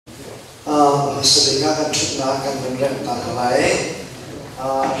สวัสดีครับกันชุดนักกันเป็นเรื่องต่างอะไร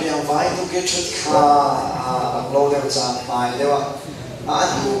เรียงไว้ทุกเกชุดข้าโลเดลจานไปเลยว่า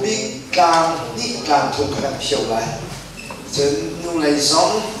ดูบิ๊กกลางนี่กลางทุกคนเพียวเลยจนนู่นเลยสอง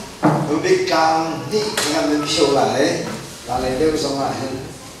ดูบิ๊กกลางนี่คนเป็นเพียวเลยอะไรเดียวสองอะไร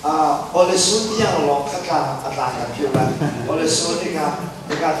โอเลสุนที่ยังลองข้างกลางอัตรากันเพียวเลยโอเลสุนที่การ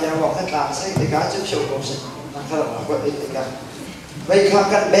ที่ยังลองข้างกลางใช่ที่การจะเพียวลงสินะครับเราก็อีกกันไปข้า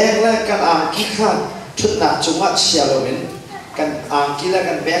กันแบกและกันกี่ข้าชุดหนักจุงวัดเชียร์เราเป็นกันกี่และ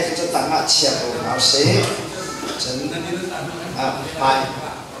กันแบกจะต่างวัดเชียร์เราเอาเสียฉัน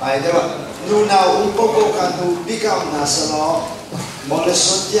ไปเดี๋ยวดูน่าปกกันดูบิ๊กเอาหน้าสโลโมเล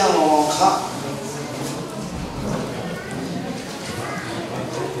สุนที่ยังลองข้า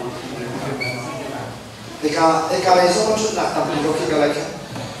เอกอะไรสมมติชุดหนักทำเป็นโลกิกอะไรกั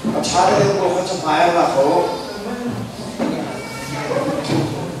นชาติเรื่องโลกจะหายอะไรเขา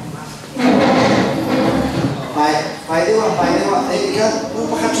ไปดีว่าไอ้กันนู้น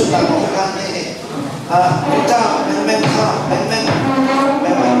มาขัดชุดหลังของกันนี่จ้าแม่ข้าแม่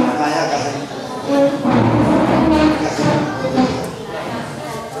มาอยากกัน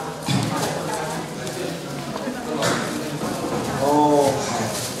โอ้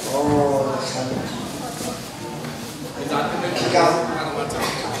ครับพี่ก้าว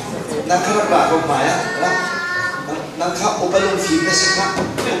นั่งข้างหลังผมหมายนั่งข้าอุปลงฟิล์มได้สิครับ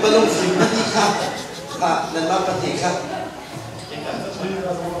อุปลงฟิล์มนี่ครับนั่นมาปฏิครับ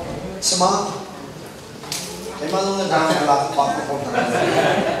สมาไอ้มาลงในทางหลักปักของทาง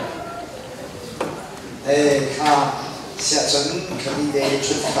ข้าเสียจนคดีเดย์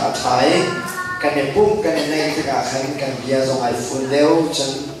ชุดขาไทยกันในปุ่มกันในที่การแข่งกันเบียร์ส่งไอโฟนเร็วจ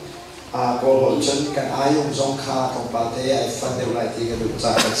นโกลจนกันอายุส่งค่าของประเทศไอโฟนเร็วหลายที่กันดูจ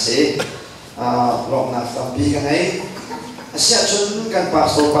ากกันสิลองนับตั้งปีกันให้เสียจนกันปัก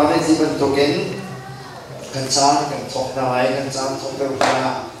โซฟาในที่บรรทุกกันจานกันทอกนาไลกันจานทอกเบลฟ้า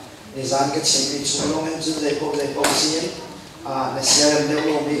ในจานก็เชื่อมีชุดลงให้จุดได้พบเสียงในเสียงเดียวล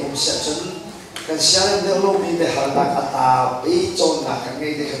งมีเสียจนกันเสียงเดียวลงมีไปหานักอัตราไปจนนักกันไง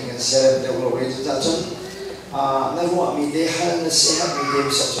ได้กันเสียงเดียวลงไปจุดจนในหัวมีได้หันเสียงมีได้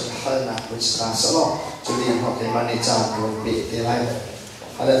เสียจนหันนักเป็นสตาร์สโลจุดนี้พอได้มาในจานลงไปได้ไร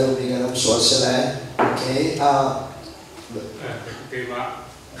อะไรตรงนี้กันต้องสวดเสียแล้วโอเค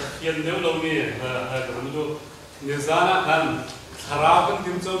ยันเดียวเรามีแต่ผมดูเนื้อสารกันทารากัน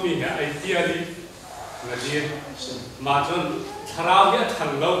ทิ้งโจมีไอเดียดีนะดีมาจนทาราเนี่ยทัน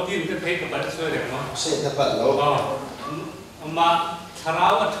เราทิ้งจะเทกับบัตรช่วยเด็กมั้งใช่ถ้าบัตรเรามาทารา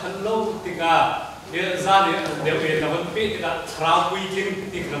ว่าทันเราติกาเนี่ยซาเนี่ยเดี๋ยวเองนะมันเป็นติกาทาราคุยกิน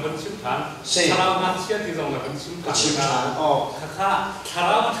ติกามันชิมทานทารามันเชื่อที่ตรงนั้นมันชิมทานอ๋อข้าทา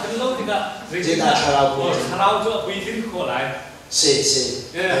ราว่าทันเราติกาเรื่องทาราจะคุยกินโคไร是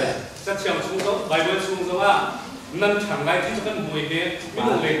จะเชื่อมชุมชนใบเบอร์ชุมชนว่านั่นทางไรที่จะเป็นมวยเด็กไม่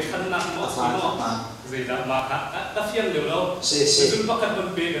ต้องเลยชันนักมอสมอสิดามาค่ะก็เที่ยงเดียวเราจุดพักกันบน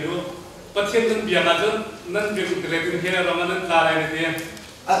เบียกันดูประเทศนั้นเบียร์นะจนนั่นเป็นเรื่องที่เรามันนั่นอะไรเนี่ย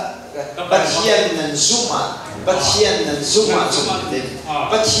ประเทศนั้นสุ่มประเทศนั้นสุ่มจนเต็ม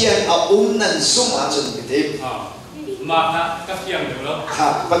ประเทศเอานั้นสุ่มจนเต็มมาค่ะก็เที่ยงเดียวเราครั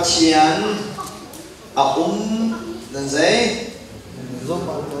บประเทศเอานั่นสิ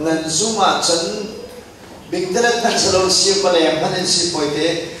นั่นซูมาจนบิ๊กเดลทันสโลเซียบเลยพันสิบปอยเต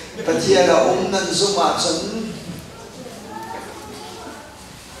ปะเทียเรานั่นซูมาจน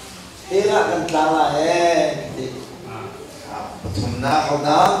เฮล่ากันกลางละดิครับปฐุมนาเขาน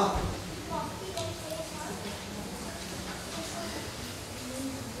ะ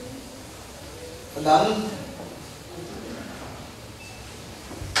นั้น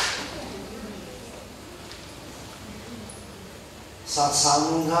สัตว์สัง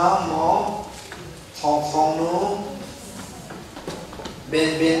หาหมอทองนู้เบน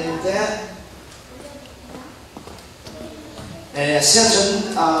เตะเสียจน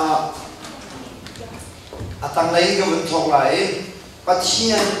ตั้งไหนก็เป็นทองไหลปัจเจี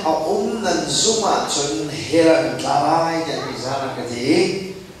ยนเอานั้นซุ่มจนเฮลันลาลายจะมีสารคดี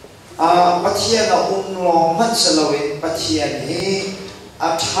ปัจเจียนเอาลองมันสลวิปัจเจียนนี้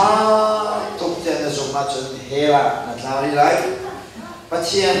ท้าตุกเจนซุ่มจนเฮลันลาลายปัจเ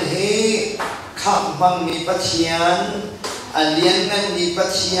จียนให้ข้ามบังมีปัจเจียนเลี้ยงนั้นมีปัจ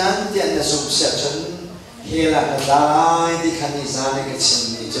เจียนเดียนสุ่มเสียจนเฮลันได้ที่ขันนิสานก็เช่น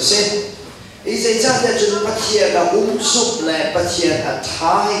นี้จะเช่นอีเจ้าเดียจนปัจเจียนเราสุบเลยปัจเจียนท้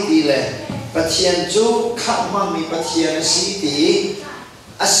ายดีเลยปัจเจียนจูข้ามบังมีปัจเจียนสีดี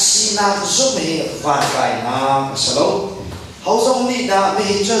สินาสุ่มให้ฟันไปน้ำสโลเขาส่งนี่ดาไม่เ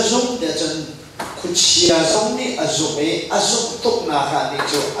ห็นจะสุ่มเดียจนค คุเชียสงนี่อาจุเออาจุตุกนาคานี่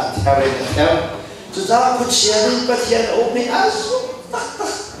จูอัฐาเรนเทลจุดาคุเชียนี่ปะเทียนโอมีอาจุตัก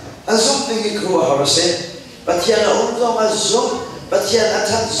อาจุนี่ครัวฮาร์เซปะเทียนโอมจงอาจุปะเทียนอั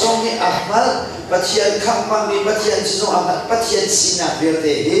ฐานจงนี่อามัลปะเทียนคำมังนี่ปะเทียนจงอามัลปะเทียนสินาเบลเด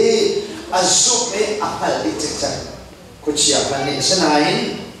เฮอาจุเออามัลดิจิจังคุเชียมันนี่สนาย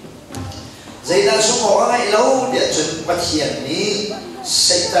ใจด้านสมองไอ้เราเดี๋ยวจนปะเทียนนี้เส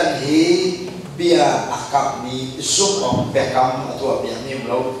ตันเฮเบียอากับมีสุกของเบียกรรมตัวเบียนิ่มเ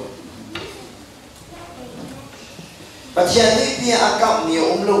ราปะเทียนนี้เบียอากับมี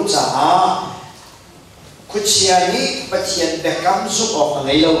เราจ้าคุเชียนี้ปะเทียนเบียกรรมสุกออกไง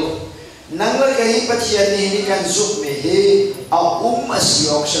เรานั่งเลยกันปะเทียนนี้นี่กันสุกไม่เฮเอามาสิ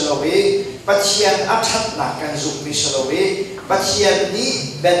ออกเฉลวปะเทียนอัฐนักกันสุกมีเฉลวปะเทียนนี้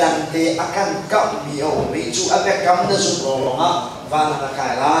เบดันเตอากันกับมีเอาไม่จูอาเบียกรรมนั่นสุกร้องอ่ะวานาคา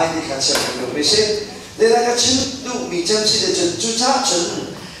ยไล่ที่ขัดเชื่อมดูไม่ใช่เดี๋ยวเราจะดูมีจำสิเดี๋ยวจะจุดจ้าจน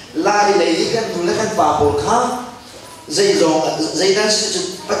ลายเลยกันดูแล้วกันป่าโบกข้าใจร้องใจนั้นสิจะ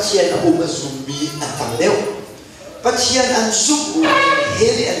ปะเทียนอุมาซูมีอันตั้งเดียวปะเทียนอันสุกเฮ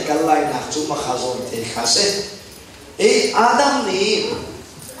ลิอันกันไล่นักจุมาข้าจนเทข้าเสอาดัมนี่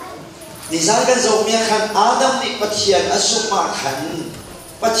นิสัยกันจะมีขันอาดัมนี่ปะเทียนอันสุกมาขัน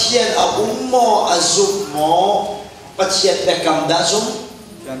ปะเทียนอุโมอันสุกโมปะเทียนเบกรรมดาซุ่ม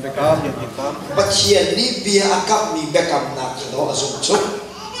ปะเทียนนี่เบียอากับมีเบกรรมนักโนอาซุ่มชุบ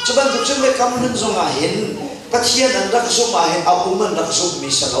ชุบันทุกชุบเบกรรมนั้นส่งมาเห็นปะเทียนอันรักซุ่มมาเห็นอุมันรักซุ่มมี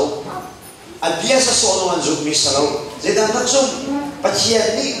สโลอันเบียสะโซนมันซุ่มมีสโลเจดันรักซุ่มปะเทียน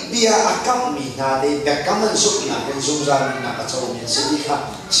นี่เบียอากับมีนาเดเบกรรมมันซุ่มนักเป็นซุ่มจามีนักจะมีสิ่งที่ข้า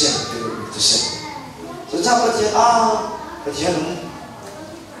เชื่อถือทุกสิ่งสุดท้ายปะเทียนปะเทียน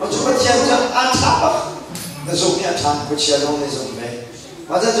มันจุปะเทียนจะอันทับ那种面汤不切弄那种没，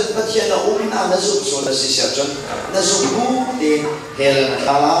完了就那天的我们那种说的是小镇，那种古的黑人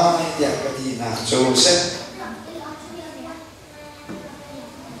卡拉点个地那就是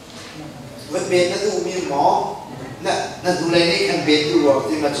วันเบนนั่นดูมีหมอนั่นดูอะไรนี่กันเบนดูว่า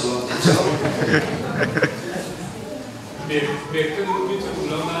ที่มาจูนเจ้าเบนก็ดูมีจุด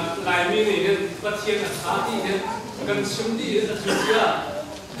แล้วนะลายมีนี่เนี่ยประเทศอาที่เนี่ยกันชุ่มดีจะชุ่มเยอะ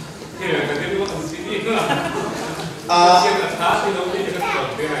เฮ้ยแต่เดี๋ยวมันสิ่งนี้นะประเทศอาที่เราที่จะกันต่อ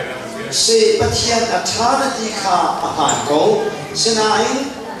ได้ไหมล่ะสิประเทศอาที่ข้าอาหารเขาสนาย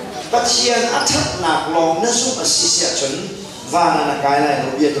ประเทศอาทัดหนักลงนั่นสุดสิเสียจนวานาคายเลยเรา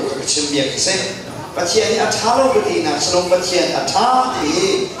เบียตัวกับชิมเบียกันเส้นประเทศนี้อาทัดเราไปที่นักสลงประเทศอาทัดที่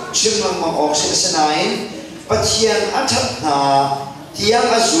ชิมมันมาออกเส้นสนายประเทศอาทัดนาที่ยัง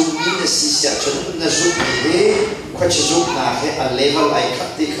อาจุมีนั่นสิเสียจนนั่นสุดที่ควรจะจุนาให้อันเลเวลไอคัด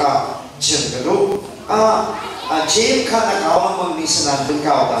ที่ข้าชิมกันรู้เจมข้านักเอามันมีสนามเป็นเ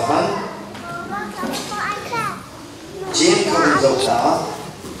ก่าแต่มันเจมข้าเป็นเจ้าตา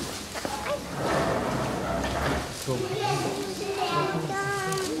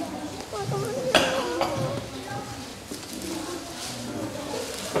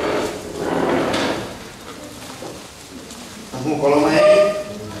หูกลมไหม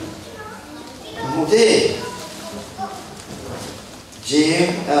หูที่เจม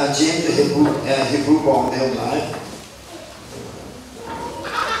ตัวฮิบรูบอกเดียวไหน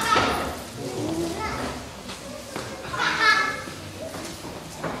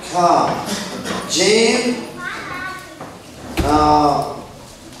ข้าเจม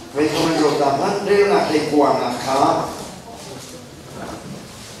เป็นคนรู้ตามนั้นเรื่องอะไรกว่านะครับ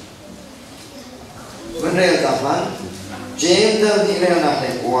มันเรื่องตามนั้นเจมเดินที่เรื่องอะไร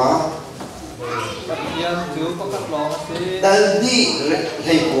กว่าเดินที่อะไร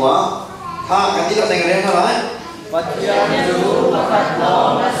กว่าถ้ากันที่เราแต่งเรื่องอะไรปัจจัยดูปัจจัยม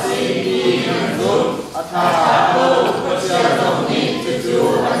าสีดีนุษย์อัฐาโลปัจจัยตรงนี้จะจู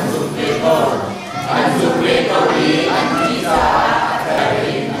อันสุเมโกอันสุเมโกดีอันที่สาแต่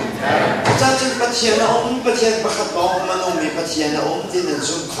รินจันทร์ปัจจัยนะปัจจัยประคับน้องมันมีปัจจัยนะที่นั่น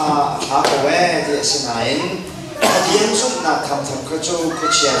สุขะหาเอาไว้ที่สนายปัจจัยสุขนักทำกระจูปั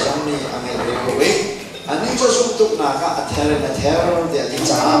จจัยตรงนี้อันนี้เรียกว่าอันนี้จะสุขทุกนักอัฐาเรนเทอร์เดียที่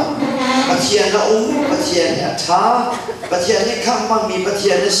จ้าปัจจัยนะปัจจัยนะท่าปัจจัยนี้ข้างมันมีปัจจั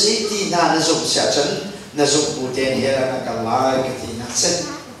ยนะสิ่งที่น่าจะสุขเสียจนน่าสุขบุตรเฮียร์นักลายกันที่นักเส้น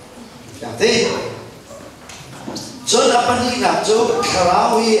อย่างที่จนอันนี้นักจูคารา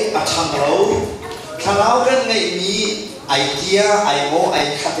วฮีอัฐานเราคาราวกันไงมีไอเดียไอโมไอ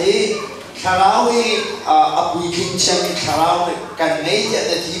คดีคาราวฮีอับวิคินเชนคาราวกันไงจ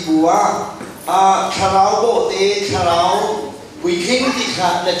ะที่บัวคาราวโบเตคาราววิคินที่ขา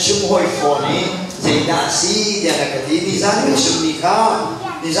ดและชุมหอยฟอนี่เจดาซีเดียร์กันที่นิสัยเป็นชุมนิคา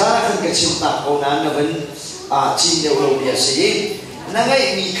นี่จะนั่งกันชิมตักโอนั้นนะเป็นจีนเดียวเราเดียสินั่งไง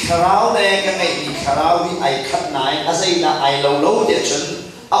มีคราวแรงกันไงมีคราวที่ไอขัดไหนอะไรนะไอเราเดียจน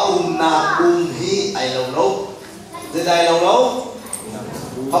นาฮีไอเราจะได้เรา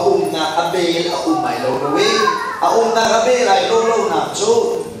นาอเบลไอเราเว้นาอเบลไอเรานาโจ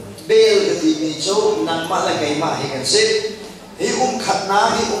เบลก็ที่มีโจนั่งมาแล้วไงมาให้กันสิฮีขัดนา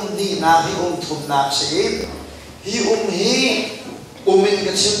ฮีดีนาฮีทุบนาสิฮีมิน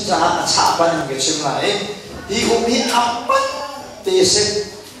ก็ชิมจ้าชาบันก็ชิมไหลฮีฮีอัปปันเตสิ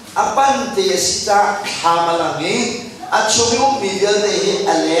อัปปันเตสิจ้าขามาลังนี้ช่วยมีเรื่องนี้อ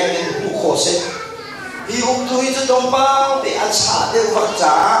ะไรเป็นผู้โคเสฮีตุยจะต้องบ้าแต่ชาเดียววัจจ้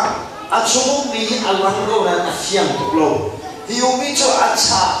าช่วยมีอะไรก็นั้นเสียงตุกโลฮีมีจะช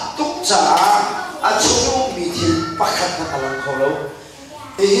าตุกจ้าช่วยมีที่ปักขัดอะไรเขาโล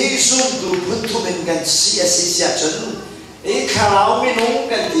ฮีซุ่มดูพื้นทุเรนกันเสียจนข้าวไม่นุ่ง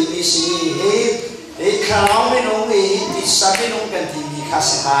กันที่มีสีข้าวไม่นุ่งที่สาไม่นุ่งกันที่มีข้า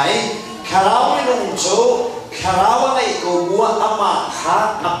ศึกหายข้าวไม่นุ่งโจข้าวอะไรก็บัวอามาข้า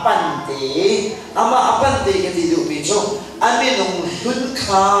อัปปันเตกันที่ดูมีโจอันไม่นุ่งหุ่น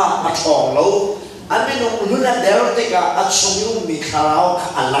ข้าอัดทองโลอันไม่นุ่งหุ่นอันเดียวที่ก็อัดชงยุ่งมีข้าว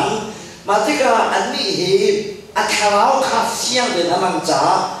อันหลังมาที่ก็อันนี้อัดข้าวข้าเสียงเดินหลังจ้า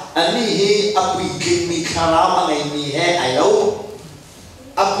อันนี้อับวิกินมีคาราวอะไรมีให้ไอเรา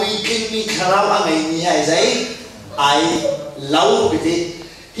อับวิกินมีคาราวอะไรมีให้ใจไอเราไปดิ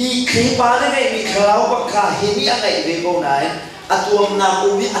ฮีครีปาได้ไงมีคาราวบักข้าฮีมีอะไรเรื่องไหนอัตัวนาอุ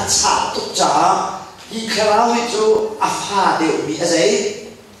มีอัจฉริตุจ้าฮีคาราวที่จูอัฟฮาเดียวมีอะไร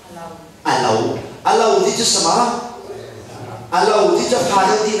อัลเราที่จะสมาอัลเราที่จะพาเ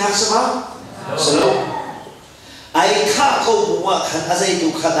ดียวที่นักสมาสโลไอ้ข้าเขาบอกว่าขันอะไรดู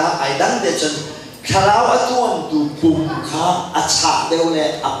ขนาดไอ้ดังเดชนข้าเราตัวดูปุ่มข้าอัจฉริเดียวเลย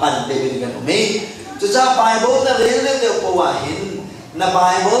อัปปันเดียวกันไหมจะไบเบิลนั่นเรื่องเดียวกว่าเห็นในไบ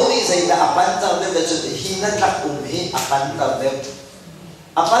เบิลนี่ใส่แต่อัปปันเดียวเดชนหินนั่นตักหิอัปปันเดียว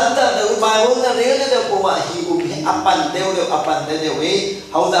ไบเบิลนั่นเรื่องเดียวกว่าหิอัปปันเดียวอัปปันเดียว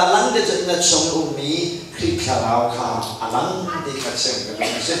เขาแต่หลังเดชนนั่นชงมีคลิกข้าเราข้าหลังที่ขัดเสียงกันไ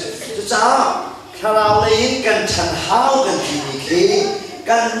ม่ใช่จะข้าเราเลยเห็นกันฉันหาวกันที่นี่คือ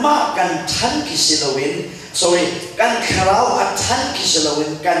กันมากกันฉันกิสิลวินกันข้าเราอัดฉันกิสิลวิ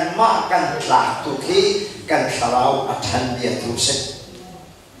นกันมากกันหลักตุกีกันข้าเราอัดฉันเดียทุเส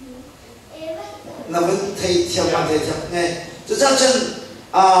นั่นเป็นเที่ยวกันเนี่ยจะฉัน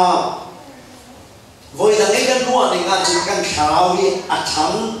วันนี้กันนัวในงานฉันกันข้าเราอัดฉั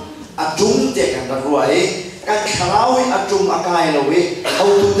นอัดจุ่มเด็กกันรวยกันข้าวให้อัดจุ่มอากาศเราเว้เอา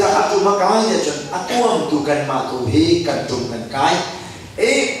ดูจากอัดจุ่มอากาศเนี่ยจนอัดตัวมันดูกันมาตัวเฮกันจุ่มกันกาย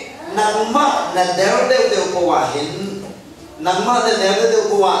นังมานั่นเดียวก็ว่าเห็นนังมานั่นเดียว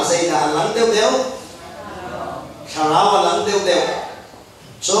ก็ว่าใส่หน้าหลังเดียวข้าวหลังเดียว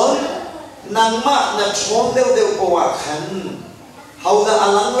จนนังมานั่นชมเดียวก็ว่าขันเขาจะ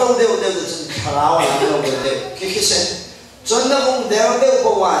หลังเราเดียวจนข้าวหลังเราเดียวคิดเสร็จจนนังเดียว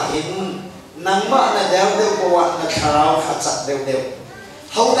ก็ว่าเห็นนังมานั่นเดียวก็ว่านักข่าวขัดจัดเดียว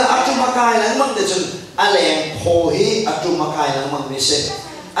เขาจะอัจฉริยะนังมันเดี๋ยวจนอะไรโพฮีอัจฉริยะนังมันไม่ใช่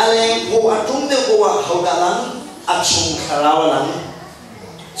อะไรโพอัจฉริยะเดียวก็ว่าเขาจะหลังอัจฉริยะข่าวหลัง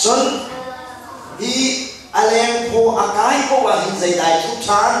จนฮีอะไรโพอากาศก็ว่าหินใจได้ทุกท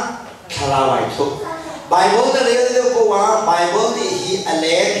างข่าวไว้ทุกไบเบิลนั่นเดียวก็ว่าไบเบิลนี่ฮีอะไร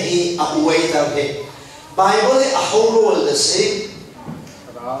ฮีอัพเวทเอาเหตุไบเบิลนี่อัพโรลเดสิ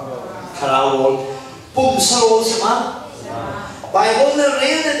ข้าวปุ่มสโลใช่ไหมไบเบิลเนี่ยเรี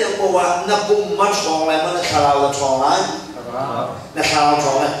ยนเดี๋ยวบอกว่านับปุ่มมาช่องอะไรมันข้าวช่องอะไรนักข้าวช่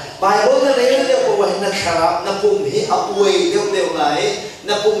องอะไรไบเบิลเนี่ยเรียนเดี๋ยวบอกว่านักข้าวนับปุ่มที่อัพเวย์เดียวไหน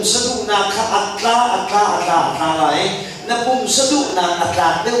นับปุ่มสะดุนักข้าอัตราไหนนับปุ่มสะดุนักอัตรา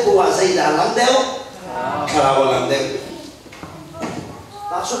เดียวบอกว่าใส่ด่านหลังเดียวข้าวหลังเดียว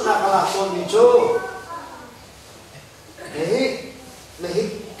ตัดสุดนักข้าวคนมีจูไม่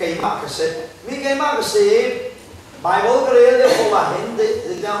ไกลมากก็เสร็จมีไกลมากก็เสร็จไบเบิลก็เรียนเรื่องว่าเห็นเดี๋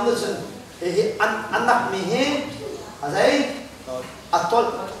ยวนั่นฉันอันนักมีเห็นอะไรอัตตอน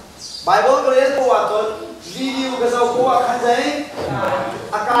ไบเบิลก็เรียนว่าตอนวิดีโอก็จะว่าขันใจ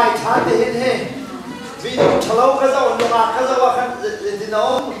อากาศชาติเห็นเห็นวิดีโอฉลองก็จะว่าก็จะว่าขันที่น้อ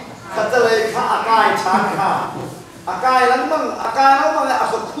งขันจะเลยข้าอากาศชาติข้าอากาศนั้นมันอากาศนั้นมันอา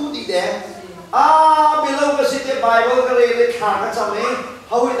คนคู่ดีแดงบิลล์ก็สิที่ไบเบิลก็เลยขาดกันจำเองเ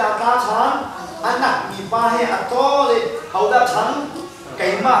ขาให้ดาตาฉันอันนักมีป้าให้อัตโตเลยเขาดาฉันไก่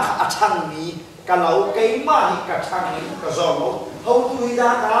มากอัดช่างมีกันเราไก่มากกับช่างนี้ก็สอนเขาดูให้ดา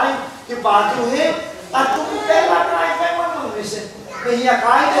ตายที่ป่าดูให้อัดตุ้งแก่ละกายแก่มันไม่ใช่ มีอยากไ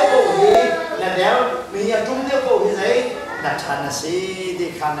ล่เดียวโบฮีและเดี๋ยวมีอยากจุ่มเดียวโบฮีใช่นัดชันนะสิที่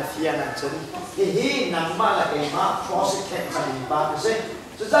คันเฟียนัดชันที่นั่งมาละเองมา cross แข่งกันบ้างสิ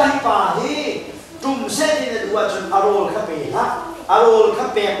จะได้ป่าที่จุ่มเส้นที่ดูว่าจนอารมณ์ขับเปฮะอารมณ์ขับ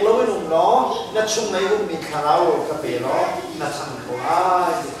เปกแล้วไม่หนุ่มล้อนัดชุ่มในรุ่มมีคาราโอขับเปล้อนัดชันก็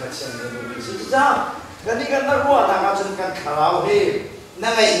ที่ขัดเส้นในรุ่มมีสิจ้ากันนี่กันนักรู้ว่านักจนกันคาราโอเฮ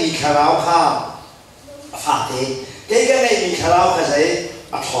นั่งไงมีคาราโอค่ะฝากเองเกี่ยกันไงมีคาราโอค่ะใช่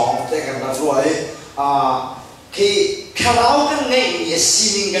ท้องแต่กันนักรู้คือคาราโอกันไงมีซี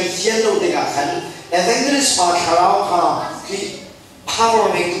นิ่งกันเทียนเราเด็กกันแต่ตั้งแต่สปาคาราโอค่ะคือพาวเรา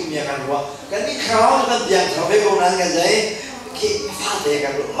ไม่ตุ้มยังกันรู้กันนี่คาราโอกันเดียงทำให้คนนั้นกันใช่คือฝากเด็กกั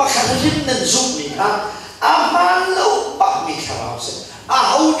นรู้มาขันยิ้มนั่นซุ่มมีค่ะอามันเราปักมีคาราโอเสร็จเอ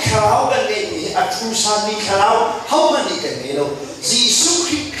าคาราโอกันไงมีทุกสามีคาราโอเขามันนี่กันไงเราจีสุ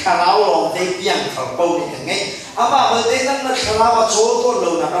ขิคาราโอเราได้เพียงเขาเป้านี่กันไงอามาเมื่อเด็กนั้นคาราโอโจลตัวเร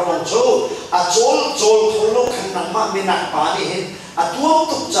าหนักเราโจโจลเขาเราขันนังมาไม่หนักปานี่เห็นตัว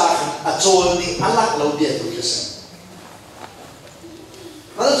ตุกจากโจลนี่อันลักเราเดียดตัวกันสิ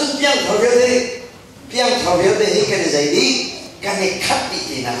มันจะเพียงเขาเดียวได้ให้กันใจดีกันให้ขัดดี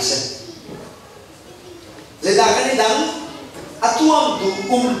นักสิจะได้กันดังตัว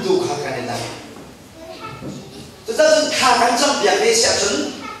มันดูข้ากันดังจะจะข้ากันจำเปียกได้เสียจน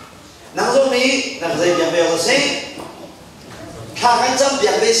นั่งตรงนี้นั่งใจเปียกไปเอาสิข้ากันจำเปี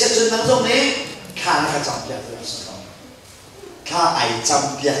ยกได้เสียจนนั่งตรงนี้ข้ากันจำเปียกได้สิข้าไอจ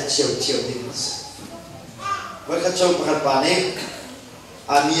ำเปียกเชียวนี่มั้งสิวันข้าชอบประกาศนี้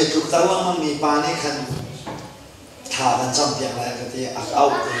มีจุดตั้งว่ามันมีปานี่คันข้ากันจำเปียกอะไรกันที่เอา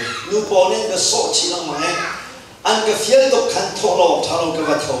นูปอนี่ก็โซ่ชิลังมาเนี่ยอันก็เฟี้ยตกขันทอลทารก็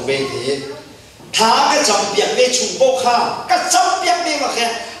ว่าทเวทีข้าก็จำเปียกได้ชุบโบข้าก็จำเปียกได้มาแค่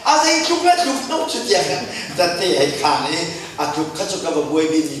อะไรทุกเรื่องทุกโน้ตจุดอย่างนั้นแต่ที่ให้ข้านี่ทุกข้าจุกกับบุย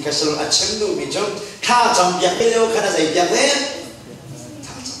บีมีกระสุนเชิงดูมีจงข้าจำเปียกได้แล้วข้าจะใจเปียกได้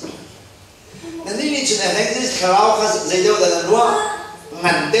นั่นนี่จุดไหนที่ข้าเราข้าใจเดียวแต่นั้นว่า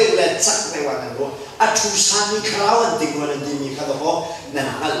มันเดียวเลยจักในวันนั้นว่าทุกสามีข้าเราอันติดวันที่มีข้าตัวพ่อนั่น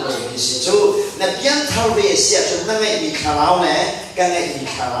อะไรมีสิจูนั่นยังทวีเสียจนนั่นไม่มีข้าเราเนี่ยกันไม่มี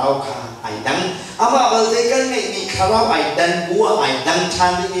ข้าเราข้าไอ้ดังอามาเมื่อเด็กกันไม่มีข้าเราไอ้ดังบัวไอ้ดังทา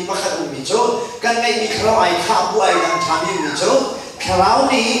นที่มีประคัตมีจูกันไม่มีข้าเราไอ้ข้าบัวไอ้ดังทานที่มีจูข้าเรา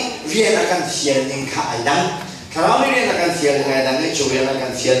นี่เรียนกันเสียนิ่งข้าไอ้ดังข้าเราไม่เรียนกันเสียนิ่งไอ้ดังนี่จูเรียนกั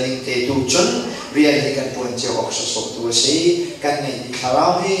นเสียนิ่งเตดูจนเรียนให้กันปวนเจ้าออกสดตัวสิกันในข้าเรา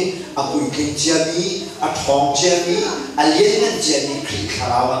ให้ปุยกินเจ้านี้ท้องเจ้านี้เลี้ยงเงินเจ้านี้คลิกข้า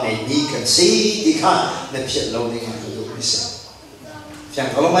เราในนี้กันสิที่ข้าในเพียรเราในงานดูไม่เสร็จฟัง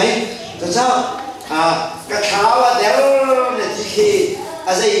เขาไหมท่านเจ้ากับข้าเราเดี๋ยวในที่คืออ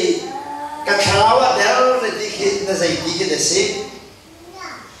ะไรกับข้าเราเดี๋ยวในที่คือในใจดีกันสิ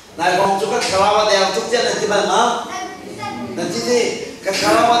นายบอกจุกกับข้าเราเดี๋ยวทุกเจ้าในที่บ้านมาในที่นี้กับข้า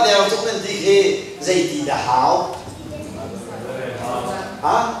เราเดี๋ยวทุกในที่คือใจดีดาว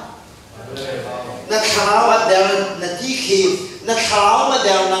นักข่าวเดี๋ยวนักที่ขีดนักข่าวมาเ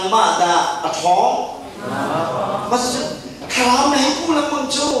ดี๋ยวนังมาดาท้องมาสุดข่าวไม่ให้พูดละมึง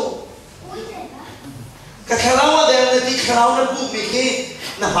จูกับข่าวเดี๋ยวนักที่ข่าวนักพูดมีขี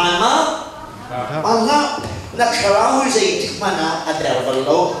นักผ่านมาอัลลอฮ์นักข่าวใจที่มันเดี๋ยววันโล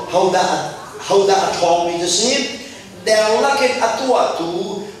เขาด่าท้องมีจะสิเดี๋ยวนักเก็ตตัวตู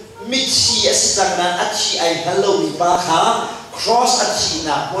มิดเชียสจากนั้นอัดชีไอฮัลโหลมีปะค่ะ cross อัดชี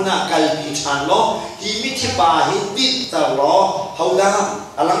นักมันกัลมีชันล้อฮิมิทิบาฮิติดตลอเขาด่า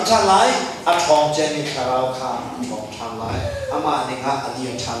หลังจากนั้นอัดท้องเจนิคาราค่ะท้องชันไลอามาเนี่ยฮะอันนี้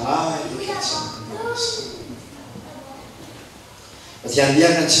ชันไลดูแค่ฉันอย่างเดีย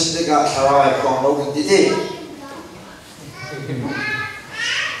วกันฉันจะกับคาราไอคองเรากันดีๆ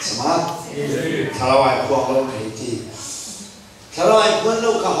สมาร์ทคาราไอคองเรากันดีคาราไอคอนเร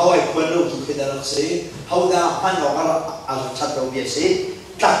ากับเขาไอคอนเราทุกคนได้รับสิเขาด่าพันออกอะไรชัดเราเบียสิ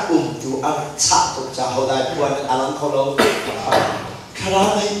ตักจูอะไรชัดตัวจ้าเขาได้พวกนั้นอะไรเขาเราคารา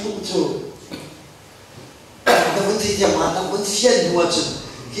ไอพุ่งจูแต่วันที่จะมาแต่วันที่เย็นหัวจุด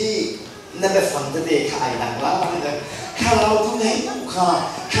ที่นั่นเป็นฝั่งที่เด็กขายหนังแล้วนะคาราทุกไหนคารา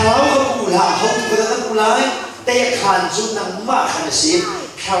เขาปูลาเขาถูกกระทำปูลาแต่ขานจุดนังมากขนาดสิ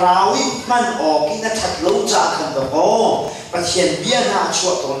คาราวิมันออกกินนัดโลจ่าขันตัวโอ้ประเทศเบียนาชั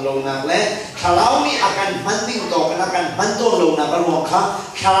วตนลงนักและคาราวิอาการมันดิ้งต่อกันอาการมันต้นลงนักรวมครับ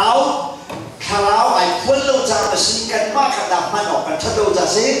คาราไอ้คนโลจ่ามาสิกันมากขนาดมันออกกันทัดโลจ่า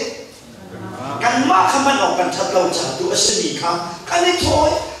สิกันมากขมันออกกันทัดโลจ่าตัวสิมีครับกันนี่ถอย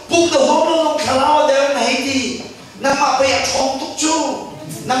ปุ๊บตัวผมลงคาราเดินไหนดีนั่งมาไปท้องทุกชู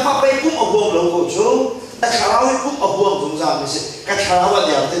นั่งมาไปปุ๊บเอาวงลงกูชู นักข่าวให้ปุ๊บเอาห่วงสงสารไม่ใช่กับข่าวว่าเ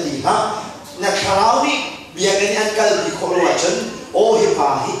ดี๋ยวจะดีฮะนักข่าวนี่เบียกันอันกันดีคนละฉันโอ้ฮิปา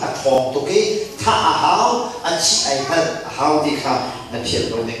ฮิอัดทองตัวกี้ถ้าอาหาวอันชี้ไอ้กันอาหาวดีค่ะนักเขียน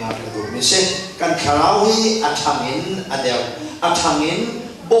ตัวเด็กงานกระดูกไม่ใช่กันข่าวให้อัดทางอินอันเดียวอัดทางอิน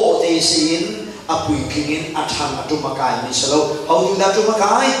โบเตสินอปุยคิงอัดทางอัตุมกายมิสโลเอาอยู่ดัตุมก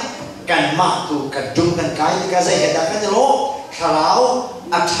ายกันมาตุกันดุมกันกายที่กันจะเห็นได้กันโลข่าว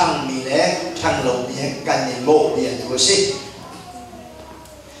อัดทางมีเล่ทางลมเนี่ยกันในโลกเนี่ยตัวสิ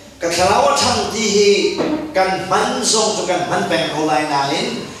กันข่าวทางที่กันมันส่งจุกันมันเป็นโอไลน์นั่น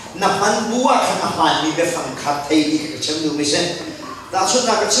นับมันบัวขนาดมันมีแบบฟังคัดไทยดีกับฉันดูไม่ใช่แต่ส่วน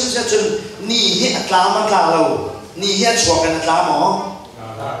นักกับฉันจะจนนี่เห็นอัตรามันลาเรานี่เห็นชัวกันอัตราหมอ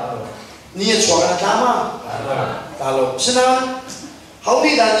นี่เห็นชัวกันอัตรามาลาเราฉะนั้นเขาไ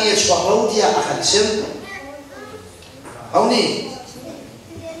ม่ได้นี่ชัวเราที่อาการเช่นเขานี่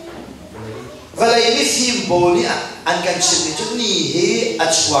เวลาไม่ฟิล์มโบนี่อันกันเช่นนี่จุดนี้เห็นอั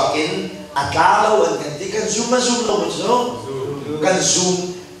ตชัวกันอัตราเราอันกันที่กันซูมเราไม่ใช่กัน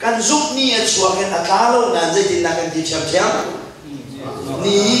ซูมนี่อัตชัวกันอัตราเรานั่นจะติดนักกันที่เชื่อม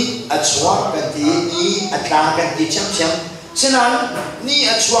นี่อัตชัวกันที่นี่อัตรากันที่เชื่อมฉะนั้นนี่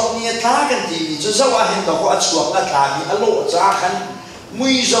อัตชัวนี่อัตรากันที่มีจะว่าเห็นตัวอัตชัวอัตรานี่อโลจ้ากันมื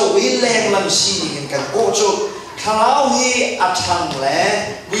อจะวิ่งแรงลำซีกันโคจรข่าวให้อัดทังแหล่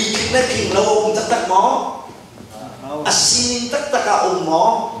วิ่งและพิงเราอมตักหมออาศินินตักอมหมอ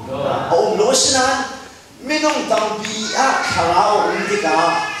อมโลฉะนั้นไม่ต้องตั้งปีอ่ะข่าวอมที่กา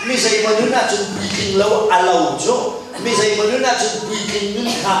ไม่ใช่มนุษย์น่าจะวิ่งเราอาเราจ้ะไม่ใช่มนุษย์น่าจะวิ่งนึก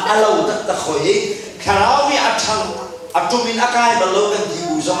หาอาเราตักคอยข่าวให้อัดทังอัดตุมินอากาศบรรลุกันที่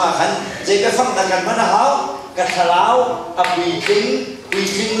บุษมาขันจะไปฟังกันมันหาวกับข่าวอับ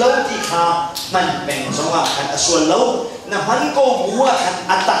วิ่งเล่าที่ขามันเป็นสมว่าขันส่วนเล่าน้ำมันก็บัวขัน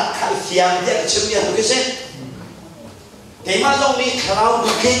อัตตะขันเสียงเด็กเชื่อมโยงกันเช่นแต่มาตรงนี้ข่าว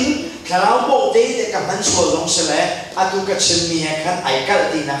วิ่งข่าวโบเต้แต่กับมันส่วนลงเสียแล้วอัตุกัเชื่อมมีขันไอกัล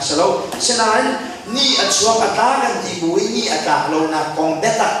ตีนักสโลฉะนั้นนี่อัตชัวอัตตากันที่บุยนี่อัตตาเราหน้ากองเ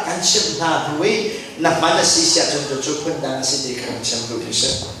ด็กกันเชื่อมหน้าด้วยน้ำมันสีเสียจนจุดคนดังสิ่งที่ขันเชื่อมดูที่เ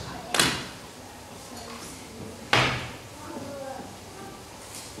ช่น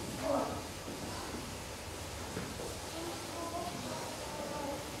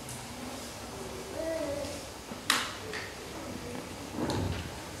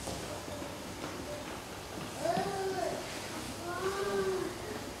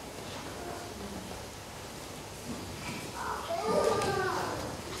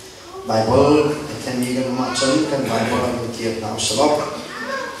ไบเบิลจะมีกันมาจนกันไบเบิลเราเทียบเราสลบ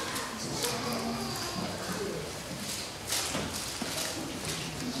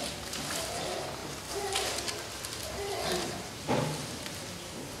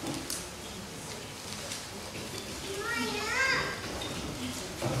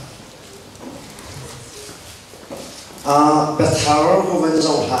ประธานผู้บรรจ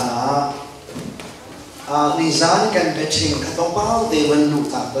งฐานะนิสานกันเป็นชิงขัดบ้าเดวันลูก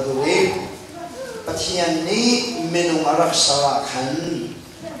ตาบดูเองปะเทียนนี้เมนูอารักษาขัน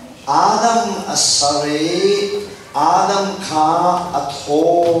อาดัมอัสเรอาดัมข้าอัทโฮ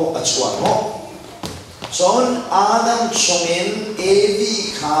อัชวานโฮจนอาดัมชงเอ็นเอวี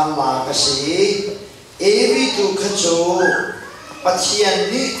ข้าลากสีเอวีตุขโจปะเทียน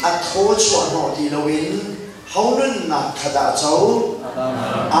นี้อัทโฮชวานโฮดีลวินเขาเรื่องนักขดาเจ้า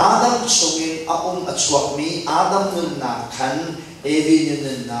อาดัมชงเงินอาอัชวกมีอาดัมนุนนักขันเอวีนุ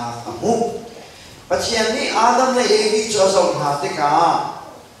นนักอามุปัจจัยนี้อาดัมและเอวีจะส่งหาติกา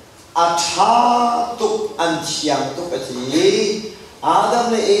อัฐาตุกอันเทียงตุกปฏิอาดัม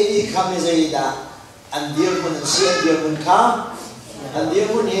และเอวีข้ามิใจดาอันเดียวมันเสียเดียวมันข้าอันเดียว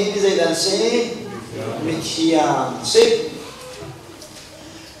มันเองมิใจดาเสียมิเทียงเสีย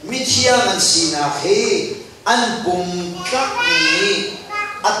มิเทียงอันสีนาเฮอันบุมกักนี้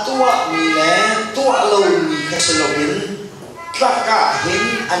อัตัวมีแลตัวเรามีแค่สโลวินตะกะเห็น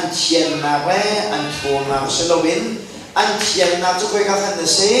อันเทียนนาแรอันโทนาสโลวินอันเทียนนาจุกไปกันนะ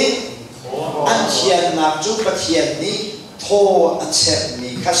เสอันเทียนนาจุกปะเทียนนี้โทอันเสมี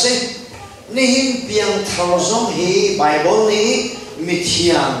แค่เสนี่หินเพียงทารซงเฮไบเบิลนี้มิเที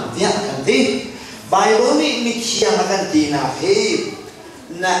ยงเดียกันดีไบเบิลนี้มิเทียงกันดีนะเฮ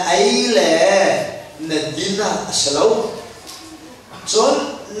น่าไอเล่นัดดินาสโลจน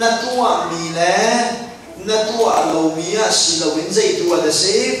นัดตัวมีเล่นัดตัวโลมีอาสิโลวินใจตัวเด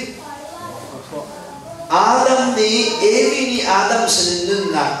ซิอาดัมนี้เอวีนี่อาดัมสนิน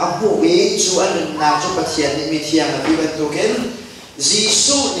นักอับหูเวจวนนักจุปเทียนมิเทียงอภิบัติเกนจิ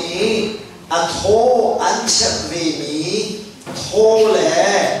สุนี่อัทโฮอันเซเวมีโทเ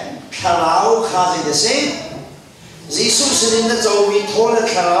ล่ข คาราวข้าจะเสกยิสุสินนั้นจะมีโทษ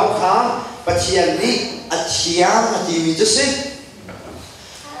คาราวข้าปัจเจียนนี้อัจฉริยะมาที่มีจะเสก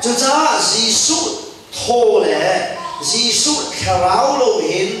จุดจ้ายิสุโทษเลยยิสุคาราวโล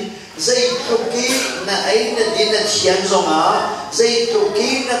หินใจตุกีน่ะไอ้น่ะดินน่ะเทียนจงอาใจตุกี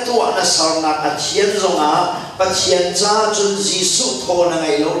น่ะตัวน่ะสารนักเทียนจงอาปัจเจียนจ้าจนยิสุโทษนั่งไ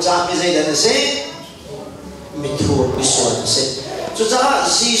อ้โลจ้าไม่ใจเดินเสกมิถูกมิส่วนเสกจุดจ้า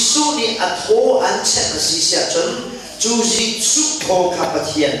ยิสุนี่อัตโธอันเช่นสิเสียจนจูยิสุโทข้าปัจเ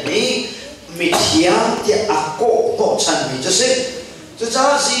จียนนี้มิเทียนที่อักโกโตฉันมีจะเสกจุดจ้า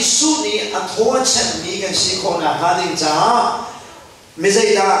ยิสุนี่อัตโธเช่นมีกันสิคนน่ะหาดิจ้าไม่ใช่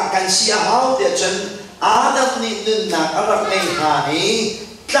ละกันเสียหาวเดี๋ยวจนอาดัมนี่นึกหนักอะไรในหานี้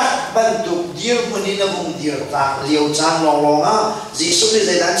ตักบรรทุกเดียวคนนี้นะมุงเดียวตาเลี้ยวจางลองอ่ะยิสุไม่ใ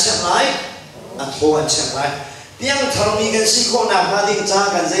ช่ดันเช่นไรอันโทอันเช่นไรเพียงทำมีกันสิคนหนักหาดิ้งจ้า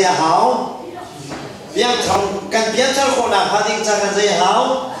กันเสียหาวเพียงทำกันเพียงทำคนหนักหาดิ้งจ้ากันเสียหาว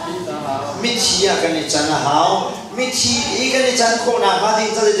มิเชียกันนี่จันหาวมิชีอีกันนี่จันคนหนักหาดิ้ง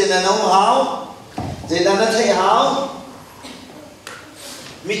จ้าจะนั่นน้องหาวจะนั่นนั่นใช่หาว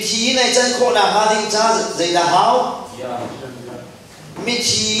มิทีในจันโคนาฮาดิงจ้าใจดาฮาวมิ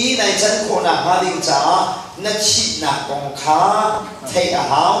ทีในจันโคนาฮาดิงจ้านัชชีนักกงค้าเทีย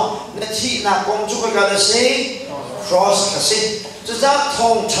ฮาวนัชชีนักกงจุกกันเสก cross กันเสกจะจับทอ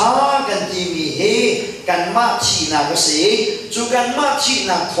งช้ากันที่มีเฮกันมาชีนักเสกจุกันมาชี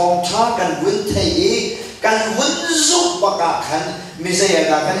นักทองช้ากันวุ่นเทียกันวุ่นซุปปะกะขันมิเซีย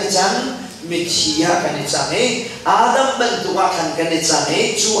กันนี่จันมิทียกันนี่จังเออาดัมบรรทุกกันกันนี่จังเอ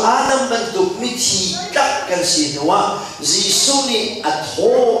จูอาดัมบรรทุกมิทีกักกันสินัวยิสุนี่อัตโธ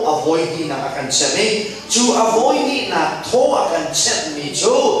อโวยนี่นักกันเช่นเอจูอโวยนี่นักโธกันเช่นมิ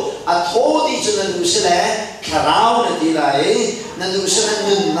จูอัตโธที่จูนั่นดูสิแหละคาราวนั่นดีละเอนั่นดูสินั่น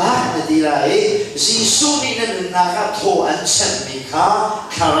นึกนักนั่นดีละเอยิสุนี่นั่นนักโธอันเช่นมิค่ะ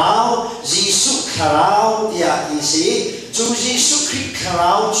คาราวยิสุคาราวที่อาทิสิจูยิสุคริสต์คาร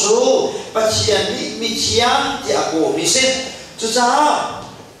าวจูปัจเจียนมิเทียนที่อากูมิเสกจุจ้า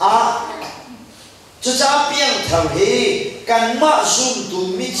จุจ้าเพียงเท่าเฮกันมาซุ่มตุ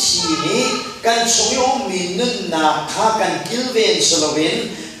มิชีนี้กันชงยงมีนึกหนักข้ากันกิลเวนสลเวน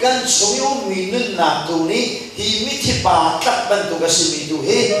กันชงยงมีนึกหนักตัวนี้ที่มิถิปาตักบันตุกสิมิตุเฮ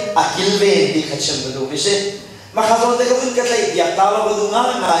อากิลเวนที่ขัดเชนบันตุมิเสกมาข้าตัวเด็กคนกันเลยอยากตาเราบันตุงา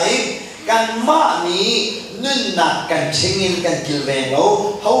นไหนกันมานี้นึกหนักกันเชงเงินกันกิลเวนเรา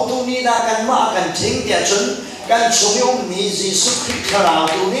เขาตัวนี้นะกันมากันเชงเดียจนกันชงยงมียิสุคริสต์คาราว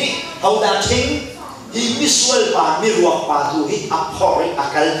ตัวนี้เขาได้เชงที่มิสวลปามิรวกปาตัวนี้อัพพอริอั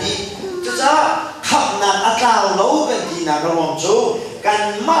กลบีจะจะขับนักอัตราเรากันที่นักระวังโจกัน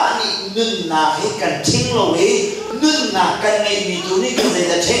มานี่นึกหนักให้กันเชงเราเองนึกหนักกันในมีตัวนี้กันเลย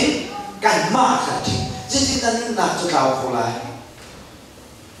จะเชงกันมากันเชงจริงๆนั่นนึกหนักจะเราคนไร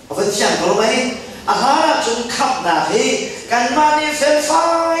เอาไปเชื่อเราไหมอาหารจนขับหนักให้กันมานี่เฟลไฟ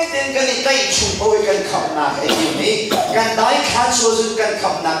เดินกันใกล้ชุ่มเอาไว้กันขับหนักให้ที่นี่กันได้ขาดส่วนกันขั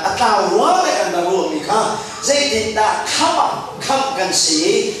บหนักอัตราหัวแต่กันมาร่วมนี่ค่ะใจเดินได้ขับกันสิ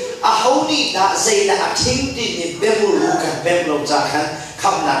อาหูนี่ได้ใจได้ทิ้งที่นี่เบบลูกันเบบลูจากกันขั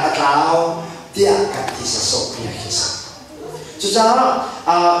บหนักอัตราเดียกันที่จะส่งเพียงแค่สักจุดจ้า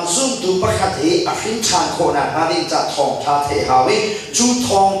ซุ่มดูประคัตที่อภิชานโคนันมาดิจะทองท้าเทหาวิจูท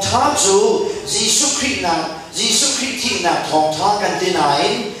องท้าจูยิสุคริสต์ที่นักทองท้ากันที่ไหน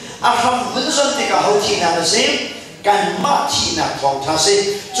อาคำวิญญาณที่เขาที่นั่นเสียกันมาที่นักทองท้าเสีย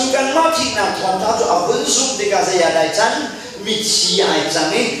จูกันมาที่นักทองท้าจูอาวิญญาณที่เขาจะได้จันมิชีไอจัน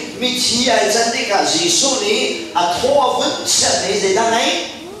นี่มิชีไอจันที่เขายิสุนี่อาทว่าวิญญาณนี่จะได้ไหน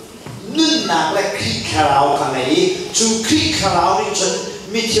นึกหนักและคลิกคาราวข้างในจูคลิกคาราวนี่จน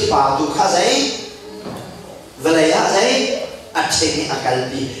มิถิปาตุข้าใจเวลาใจอัจฉริยะกัน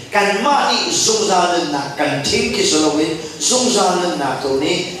ดีกันมานี่สงสารนักกันทิ้งกิสโลวินสงสารนักตัว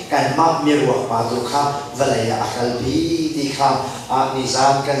นี้กันมามีรัวปาตุข้าเวลากันดีที่ข้านิสา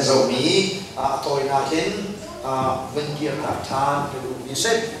นกันจะมีตัวนักเห็นวิญญาณนักทานดูนิ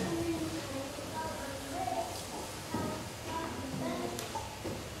สัย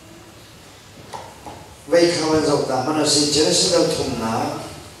ไว้ข้าวันศุกร์ตามันสิ่งเจริญสุดทุ่มนา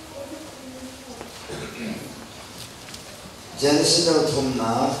เจริญสุดทุ่มน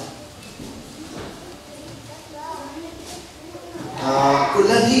ากุ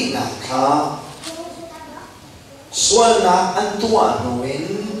ลนี่นะข้าส่วนนักอันตัวโนเวน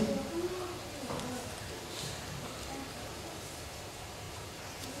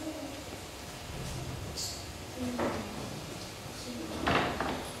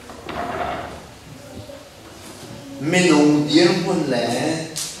เมนูเดียร์มุนแหล่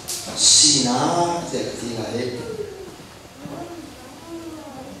Sina tekti lai.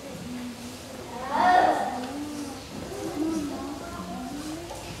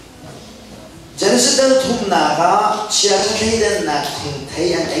 Jerusalem thum na ka chia kheden na thing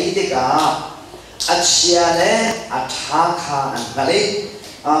thei an ei de ka achia le atha kha an kale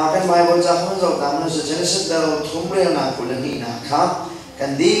kan mai bon ja khon zo tam na se Jerusalem thum re na ku le ni na kha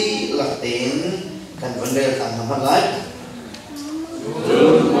kan di lak ten kan bon le kan ha lai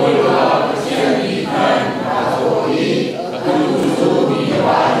Jun koi wa sia ni kan ma ho ni ku tu mi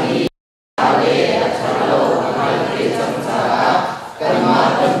wa ni ave athalo amal ke cham cha kan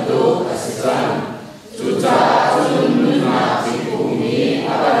ma tan tu asisan Juta jun ma fi bumi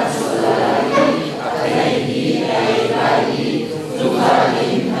akan sulai akai ni ai Juta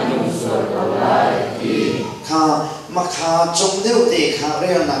in anung suralai kha makha chong deu te kha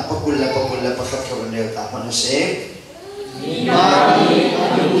re na pakulla pakhat ka ban ta man se ni ma ni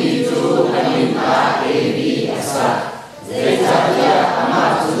anu ju ani ma devi asa zeja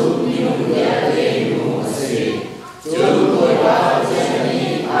ama ju ni mu ya le nu se ju ko wa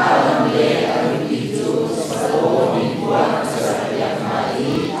jani alam le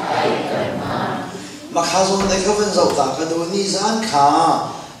Makhazon de kavan zauta kadoni zan kha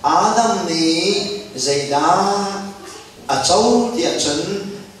Adam ni zaida achau ti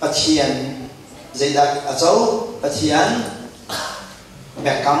achun pathian zaida achau pathian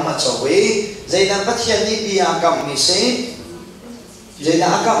bekam achau we zaida pathian ni biakam mi se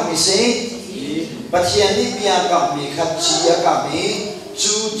zaida akam mi se pathian ni biakam mi khachi akam mi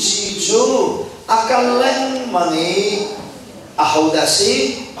chu chi chu akaleng mani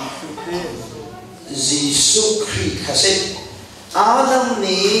ahodasi Jisu Christ khase Adam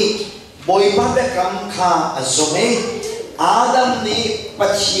ni boipa bekam kha azome Adam ni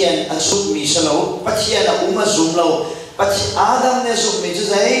pathian azum mi salo pathian azum lo Adam ne azum mi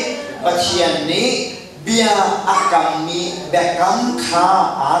jai pathian ni bia akam mi bekam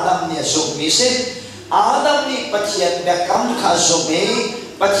kha Adam ni azum mi se Adam ni pathian bekam kha azome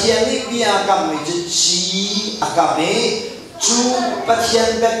pathian ni bia akam mi ji akame Chu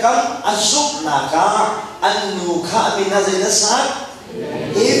pathian bekam azuk naka anu kha mina zaina sa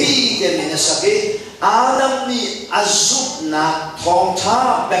evi de mina sabe Adam ni azuk na thong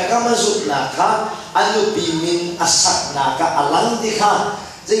tha bekam azuk naka anu bimin asak naka alang dikha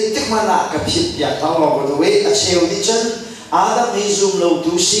zai tik mana ka phit ya ta lo ko we a cheu ni chen Adam ni zum lo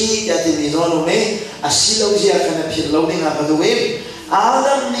tu si ya ti ni no me asilo zia kana phit lo ni nga ka we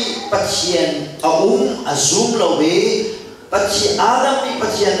Adam ni pathian azum lo we Pachi Adam ni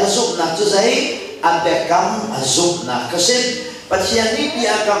pathian azuk nak tu zai abekam azuk nak kasin pathian ni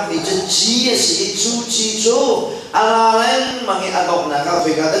biakam ni ji si chu chi chu alalen mangi adok nak ka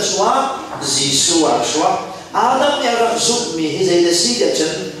fika da chua Jisu chua Adam ni azuk mi hi zai da si da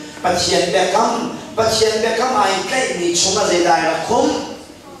chen pathian bekam ai kai ni chunga zai da rakhum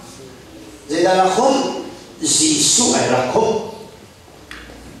Jisu ai rakhum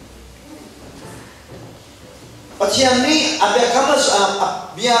Pathian ni abekam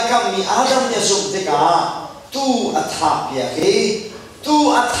biakam ni Adam ni azuk deka tu atha biake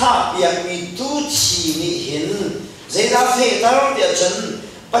tu atha biak ni tu chi ni hin zeda fe tar dia chen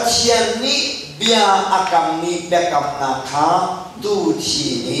pathian ni biakam ni bekam na kha tu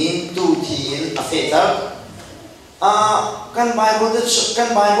chi ni a fe tar kan Bible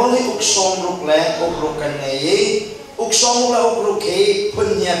ni uksom ruk le ukruk kan nei uksom la ukruk ke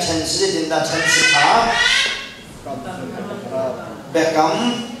punya chansi din da chansi kha Bekam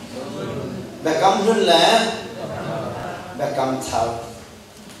hun le Bekam thal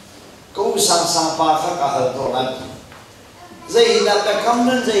Câu sang pa khắc cả hợp tổ lạnh Dây là Bekam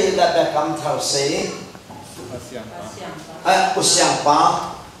hun dây là Bekam thal se Usiang pa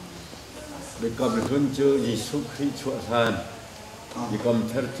Bekam hun chu Jisu Christ chuột han Bekam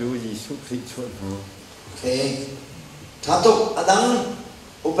thal chu Jisu Christ chuột ho Ok Thatuk adang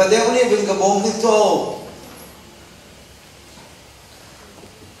Upadeo ni vinh kabong nito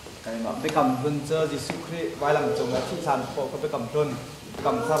cái mà biết cầm hơn chơi Giêsu Christ vai làm chồng là thi sản của các biết cầm hơn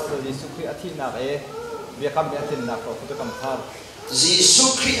cầm tháp là Giêsu Christ thi nạp ấy việc cầm biết tin nạp của các biết cầm tháp Giêsu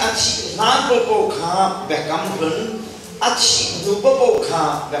Christ thi nạp bộ khá việc cầm hơn thi đủ bộ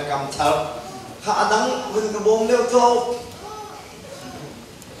khá việc cầm tháp khá đắng vinh cái bông leo thô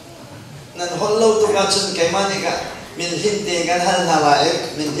nên hôm lâu tôi gặp chân cái mà này cả mình hiện tiền cái hal hà lại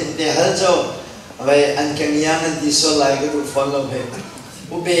mình hiện tiền hal châu vậy anh càng nhang anh đi so lại cái đủ follow hết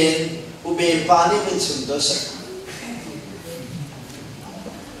Uben pani min sundo sa.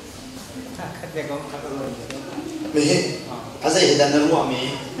 Mehe, azai hidan na ruwa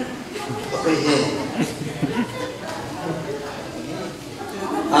me. Okay he.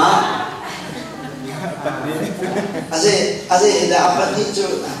 อาเจแต่ปัจจุ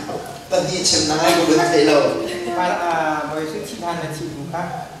บันปัจจุบันเช่นนั้นไงก็เป็นไทยเราบริสุทธิ์ที่ทานและที่ถูกครับ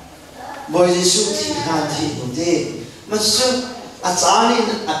บริสุทธิ์ที่ทานที่ถูกที่มันจะอาจารย์นี่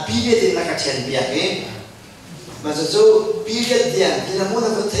ปีเดียวนักเรียนเบียร์เองมันจะจู่ปีเดียวที่เราไม่ต้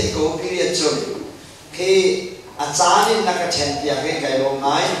องใช้ก็ปีเดียวจบคืออาจารย์นี่นักเรียนเบียร์เองไงบอกไหม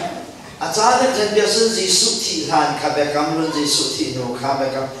อาจารย์นักเรียนเบียร์ซึ่งบริสุทธิ์ที่ทานข้าพเจ้ากำลังบริสุทธิ์ที่โน้ข้าพ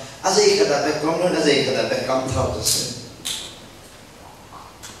เจ้าอาจารย์ข้าพเจ้ากำลังอาจารย์ข้าพเจ้ากำลังเท่าตัวเอง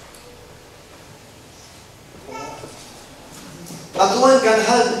ปัจจุบันการ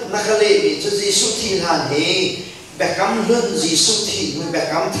หันนักเรียนมีจะบริสุทธิ์ที่ทานเองแบบกำลังบริสุทธิ์ที่มันแบบ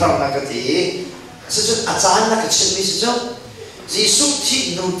กำลังเท่านักเรียนซึ่งอาจารย์นักเรียนมีสิ่งบริสุทธิ์ที่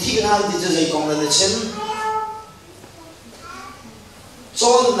โน้ที่ทานที่จะได้กำลังเช่นจ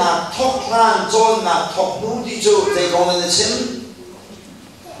นหนักทอกล้านจนหนักทอกนู้ที่จะได้กำลังเช่น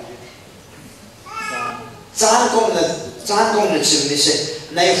จานกงเลยชิมนี่ใช่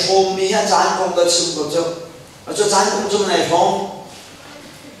ในโฟมมีฮะจานกงเลยชิมก็จะจะจานกงจะในโฟม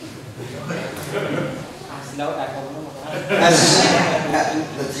แล้วแต่ผม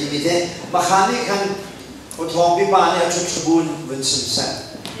แต่จีบีเท่มาขานี่คันอุทองพิบาลเนี่ยชุดชบุนเป็นสิ่งแสบ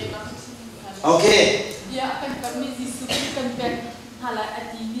โอเคเดี๋ยวเป็นแบบมีสิสุดเป็นหาละอา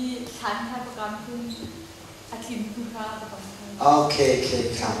ทิตย์นี้ฉันให้ประกันคุณอาทิตย์คุณค่ะประกันคุณโอเค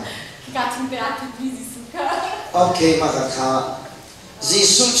ครับการชิมเป็นอาทิตย์มีสิสุดค่ะโอเคมาค่ะสิ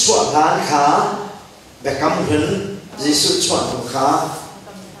สุดส่วนร้านค่ะแบบกำลังสิสุดส่วนของค่ะ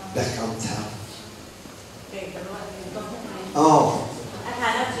แบบกำลังทำอ๋ออาคา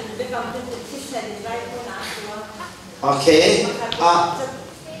รนั้นจึงเป็นกำลังที่เซ็นไว้ตัวน้ำตัวโอเค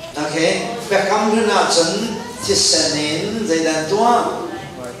โอเคแบบกำลังน่าจะที่เซ็นในด้านตัว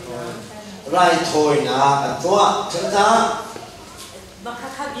ไรถอยนะตัวถึงท่าบางค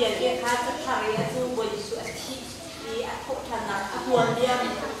รั้งเบียร์เนี่ยค่ะจะทำอะไรสู้บริสุทธิ์ที่มีอัตถทนะหัวเดียม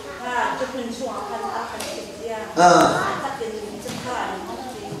ค่ะจะเป็นช่วงพันธุ์พันธุ์เดียมถ้าเป็นจะผ่านม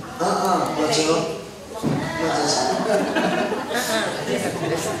าเจอ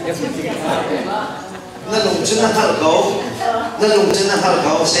นั่นลุงจะนั่งหันเข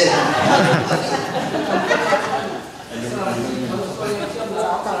าเสร็จ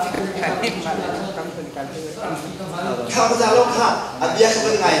ข้าพเจ้าลูกค่ะอาเบียเขาเ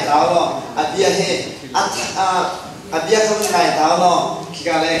ป็นไงเท้าเนาะอาเบียเฮอาเบียเขาเป็นไงเท้าเนาะคิด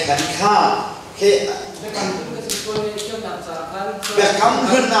อะไรขันข้าเคแบบคำ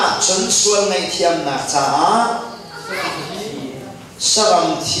ขึ้นน่ะจนส่วนในเทียมหนักจ้าสลัม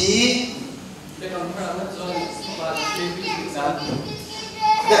ที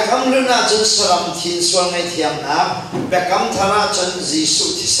แบบคำขึ้นน่ะจนสลัมทีส่วนในเทียมหนักแบบคำธนาจนจิสุ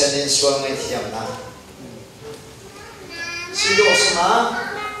ที่เสนส่วนในเทียมหนักสิโดสมา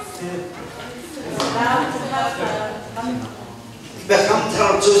แบบคำธนา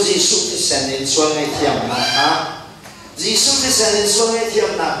จนจิสุที่เสนส่วนในเทียมหนักจิสุที่เสนส่วนในเทียม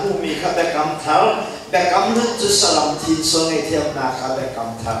หนักผู้มีครับแบบคำธนาแบบคำนั้นจะสลัมทีส่วนในเทียมหนักครับแบบค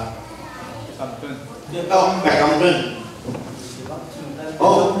ำธนาแบบคำนั้นโอ้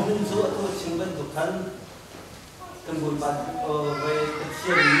กันบุญบัตรไปเ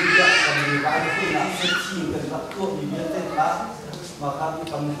ชี่ยวนี้จะทำในบ้านที่หลังเส้นที่กันรับทั่วมีเยอะเส้นละมาครับ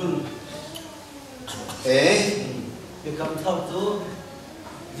ทำขึ้นเป็นคำเท่าตัว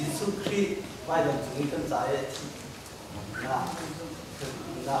ยิสุคริไปอย่างถึงกันสายน่าเป็น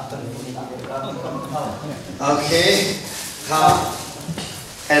คนต่างกันคำเท่าโอเคครับ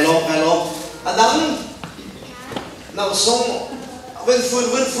ฮัลโหลอันนั้นเราส่งวัน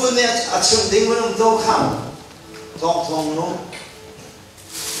ฟื้นเนี่ยอาจจะดิ้งวันนั้นโตข้ามทองนู้น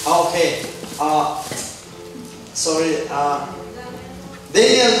โอเคsorry เดี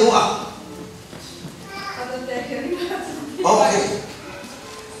ยนรู้อ่ะโอเค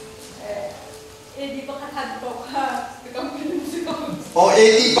เอดีประคันบอกค่ะเป็นกำลังอ๋อเอ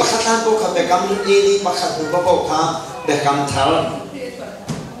ดีประคันบอกค่ะเป็นกำลังเอดีประคันบอกค่ะเป็นกำลังทัล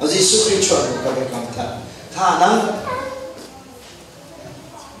อาจิสุริชวนกับเป็นกำลังทัลท่านั้น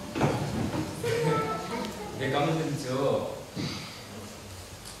เป็นกำลังเจอ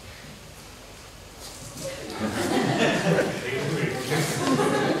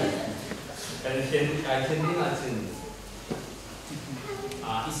การเขียนนี่มาถึง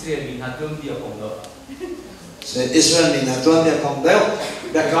อิสราเอลมีหน้าตัวเดียวของเราอิสราเอลมีหน้าตัวเดียวของเรา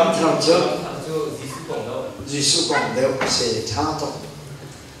แบบคำทำเจอจิสุของเราเสียท่าตก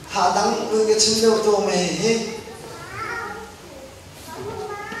หาดังมึงก็ชิมเดียวตัวไม่เห็น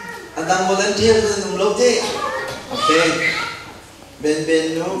อันดัง volunteer นั่นนุ่มโลกที่โอเคเบน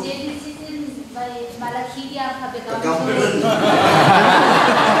นู้นมาลาคีเดียค่ะเป็นกำลัง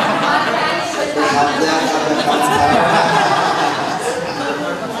ทำเนี่ย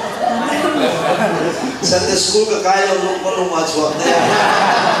ฉันจะสู้กับใครเราลงมาชวนเนี่ย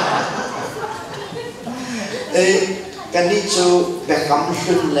กันนี่จูแบกกำ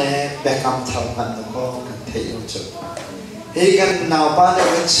ขึ้นแล้วแบกกำทำกันแล้วก็กันเที่ยวจูกันหนาวบ้านเรา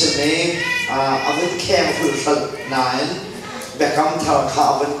เป็นสิ่งนี้เอาเป็นแข่งฝุ่นฝนนายแบกกำทำข้า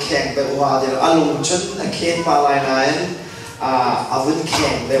วเป็นแข่งแบบว่าเดี๋ยวอารมณ์ชุนเขียนมาลายนายเอาเป็นแข่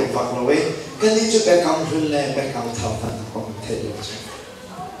งแบบฟังเราไว้กันนี่จูแบกกำขึ้นแล้วแบกกำทำกันแล้วก็กันเที่ยวจู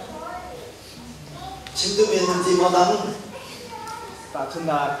ชิมดูเป็นที่มาดังแต่ข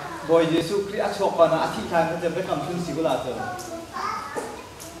นาดบอยเยซูคริสต์ชอบกันนะอาทิตย์ทางก็จะไปกำพื้นสิกุลาเจอ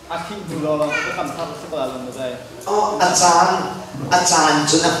อาทิตย์ดูเราไปกำทับสิกุลาลงมาได้อาจารย์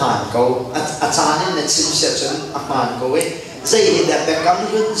จนอาหารเขาอาจารย์นี่เนี่ยสิ่งเสียจนอาหารเขาเว้ยใจเห็นแต่แบกก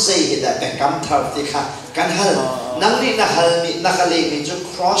ำขึ้นใจเห็นแต่แบกกำทับที่ค่ะกันฮัลนั่งนี่นักฮัลมีนักเลงมีจุด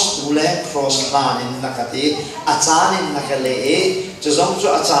cross ดูแล cross ลานี่นักที่อาจารย์นี่นักเลงจะส่งจุ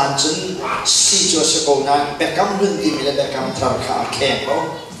ดอาจารย์จนสี่จุดสกุลนั้นแบกกำขึ้นที่มีและแบกกำทับขาแข็งเขา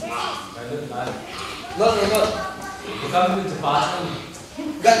เลิกแบกกำขึ้นจะปาชัน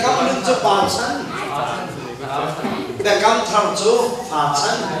แบกกำขึ้นจะปาชันแบกกำทับจุดปา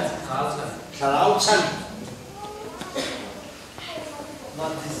ชันขาวชันมั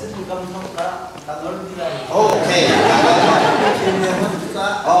นที่สุดก็มันต้องการลดที่ไหนโอเค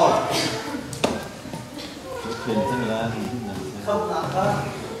โอ้เปลี่ยนที่แล้วเขาหนักก็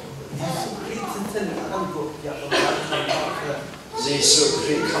ยิสุคริสต์เส้นต้องถูกอยากต้องการทำอะไรยิสุค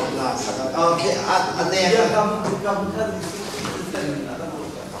ริสต์เขาหนักครับโอเคอันนี้ครับท่านยิสุคริสต์เส้นต้องถูก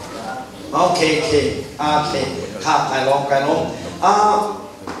โอเคครับไปลอง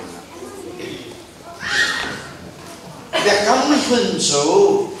แต่กำลังจู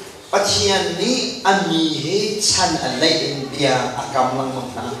ปัจจัยนี้อันมีเหตุฉันอะไรอินเดียกำลังมั่ง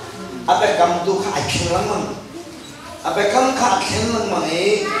นะอาไปกำดูขาดแข็งลังมั่งอาไปกำขาดแข็งลังมั่ง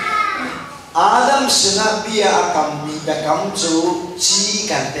อาดัมสนาเบียกำมีแต่กำจูจี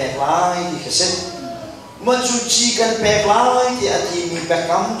กันแปลกลายที่เกิดมันจูจีกันแปลกลายที่อาทิมีแต่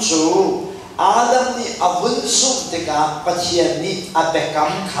กำจูอาดัมนี่อาวุธสุดเด็กปัจจัยนี้อาไปก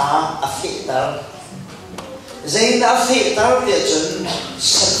ำขาอาเฟตร์Zain afetar dia chen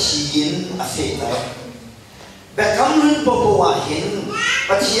satin afetar. Bekam lun popoa hin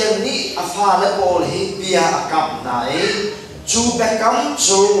pathian ni afala pol hi bia akam nai chu bekam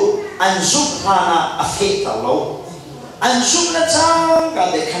chu anzup hana afetar lo anzup na chang ka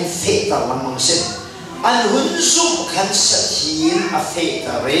de kan fetar lamang sin an hun sup kan satin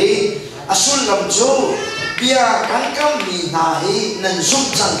afetar re asul lam chu bia kan kam ni na hi nan zup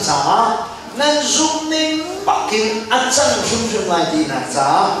chang cha nan zoom ning pakin ancang zoom lai di na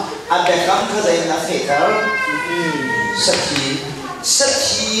cha abekam khadai na fetar sathi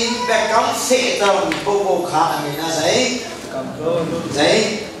bekam fetar bo kha amina zai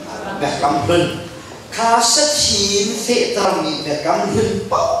bekam hun kha sathi fetar ni bekam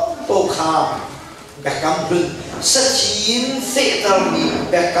hun bo kha bekam hun sathi fetar ni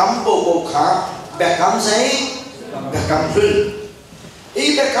bekam bo kha bekam zai bekam hun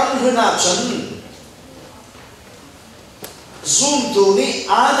Ibekam huna chun zoom tu ni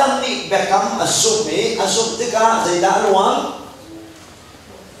Adam ni bekam asum tika zeda luang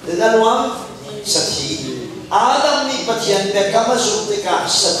sathi Adam ni pathian bekam asum tika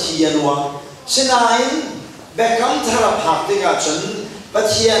sathi luang sinain bekam tharapak tika chun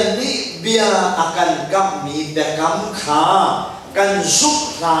pathian ni bia akan kam mi bekam kha kan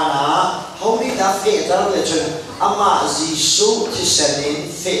zup lana honi da fetar le chun ama Jisu tisanin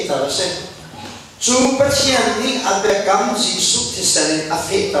fetar se chu pathian ni abekam Jisu tisanin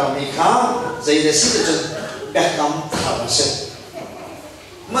afetar mi kha zaida si chun bekam thar se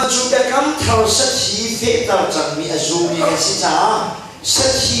ma chu bekam thar sathi fetar chang mi azumi ka si cha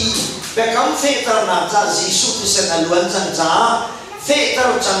sathi bekam fetar na cha Jisu tisan alwan chang cha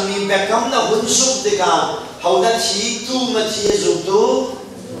fetar chang mi bekam na hun sup deka hauda thi tu ma thi azum tu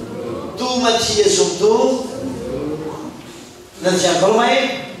nan siya kalau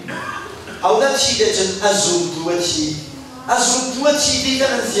mai hauda thi de chen azum tu thi di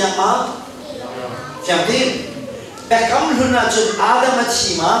kan siya ma siya din bekam huna chen adam thi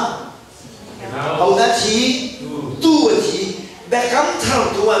ma hauda thi tu thi bekam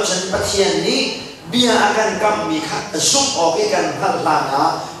thar tu chen pathian ni bia akan kam mi kha azum ok kan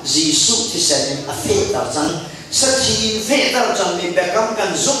halana Jisu tisanin afetar chan sathi fetar chan mi bekam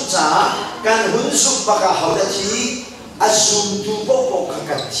kan zum cha kan hun sup baka hauda thi azum tu bo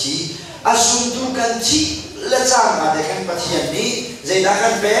kan thi azum tu kan thi la cha ma de kan pathian ni zaida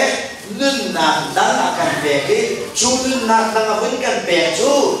kan be นึ่งนักดังกันแบกจูนึ่งนักดังเหมือนกันแบก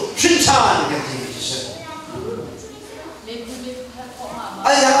จูชินชานกันที่นี่สิไ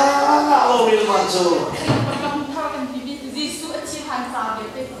อ้ยาเราเรียนมาจู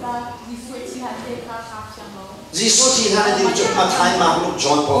จีสุที่ท่านที่จุดมาทายมาลูกจ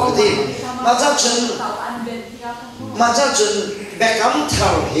อนบอกที่มาจากจนแบกคำเท่า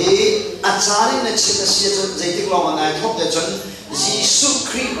ที่อาจารย์ในชีวิตเสียจนใจที่เรามาในทบจนจีสุ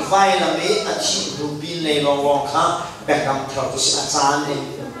คริสต์ไว้ละไม่อาชีพรูบินในโลกค่ะแบกคำเท่าที่อาจารย์ใน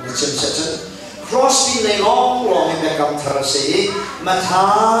ชีวิตเสียจนครอสบินในโลกให้แบกคำเท่าที่มาทา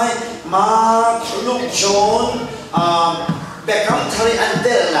ยมาลูกจอนแบกคำเท่าที่อันเด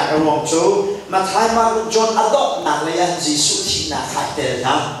อร์นักรวมจูมาทายมาลูกจอนอดอกนักเลยจีสุที่นักขายเดอร์น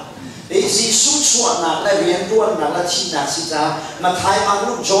ะไอ้จีสุชวนนักและเรียนรู้นักและที่นักสิจ้ามาทายมา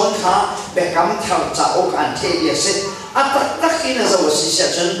ลูกจอนค่ะแบกคำเท่าจะอกอันเทียเสร็จอัตตะกินจะว่าสิเสีย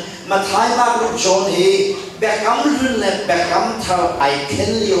จนมาทายมาลูกจอนให้แบกคำรุ่นและแบกคำเท่าไอเท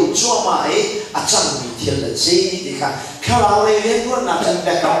นเลี้ยวจั่วมาอาจารย์มีเทียนเลยสิดีค่ะข้าเราเรียนรู้นักจนแบ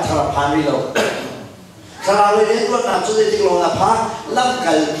กคำเท่าผ่านวิโรข้าเราเรียนรู้นักจนได้ที่ลงนับพักล่ำ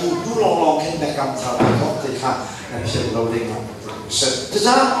กันดูลองขึ้นแบกคำเท่าก็ดีค่ะนั่นเป็นเราเรียนมาเสร็จ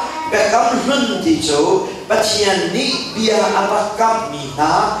จ้าแบกคำรุ่นที่จูปัจจัยนี้เบียอารักกับมีน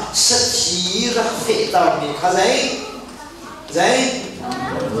าสัจจีรักเฟตามีข้าใจ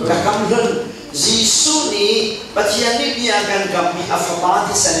แบกคำรุ่นจีสุนี้ปัจจัยนี้เบียกันกับมีอัฟบา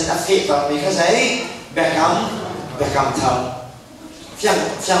ที่เสนอเฟตามีข้าใจแบกคำเท่า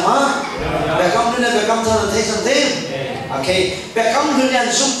ฟังมาแบกคำรุ่นและแบกคำเท่านั้นที่สังเกตโอเคแบกคำรุ่นยัน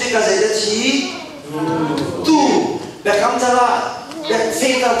ซุ่มที่ข้าใจได้ที่ตูแบกคำเท่าแบกเฟ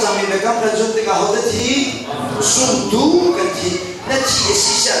ตาจำมีแบกคำกันซุ่มที่ข้าได้ที่ซุ่มดูกันที่นั่นที่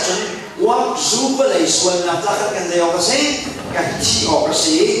สิเสียจนว่าซูเปอร์เลยส่วนนักจักรกันเลยออกสิกันที่ออก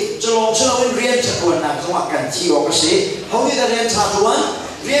สิจะลองเชื่อว่าเรียนจักรวาลนักจังหวะกันที่ออกสิเขานี่จะเรียนชาติวัน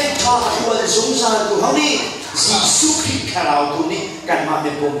เรียนชาติวันสงสารตัวเขานี่สิสุขิคาราวตัวนี้กันมาเป็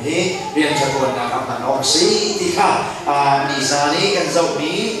นปุ่มเฮเรียนจักรวาลนักมันออกสิที่ค่ะนิสานีกันเจ้า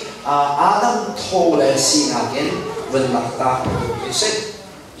นี้อาดัมโทเลสีนักเก็นวันหลักตาเสร็จ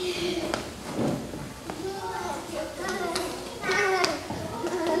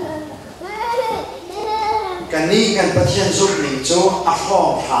กันนี้กันประเทศจุดหนึ่งจูอัฟอง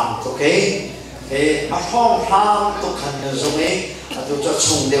พรามโอเคอัฟองพรามตุขันจุดนี้ตัวจะช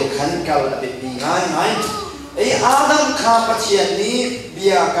งเดียวขันกันแบบนี้ง่ายไหมอาดัมข้าประเทศนี้เบี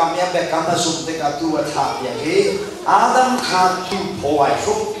ยกำยังแบบกำมาสุดเด็กตัวทับอย่างนี้อาดัมข้าตูพอไอ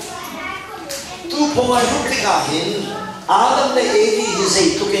ฟุกที่ข้าเห็นอาดัมในที่ใจ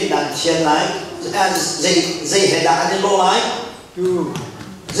ตุกินดันเทียนไหนใจเห็นอันนี้ลงไหน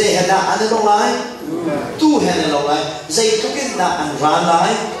ใจเห็นอันนี้ลงไหนตู้เห็นลงไหนใจตุกินดันอันร้านไหน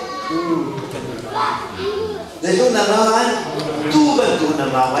ใจตุกินดันร้านไหนตู้เป็นตู้ดัน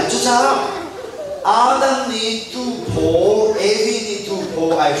ร้านไหนจุดจ้าอาดัมนี่ตู้พอนี่ตู้พอ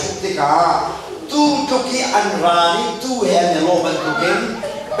ไอ้ฟุกที่ข้าตู้ตุกินอันร้านนี่ตู้เห็นลงเป็นตุกิน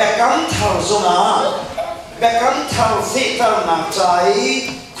แบกคำเท่าสนาแบกคำเท่าเฟตาหนักใจ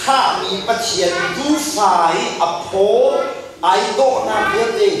ถ้ามีปัจจัยดูฝ่ายอโภไอโดนาเบีย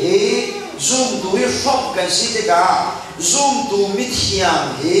ดเฮซูมดูชอบกันสิเด็กาซูมดูมิเทียม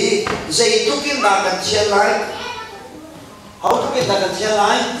เฮใจตุกินดักันเชียร์ไรเขาตุกินดักันเชียร์ไร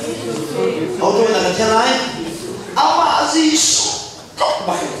เขาตุกินดักันเชียร์ไรอาว่าจีสุก็ไ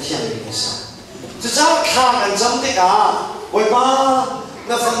ม่เทียมเลยสิจะเจ้าข้ากันจำเด็กาไว้บ้า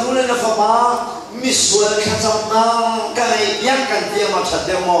นับฟังนู่นนับฟังมามิสวลข้าจำนะกันยังกันเดียวมาชัดเ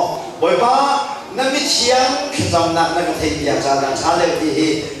ดียวมั้งไว้บ้านั่นมิเชียงข้าจำนะนั่นก็เทียบจานชาเลดี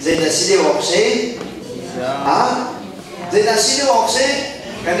เจนสิเดียวออกสิเจนสิเดียวออกสิ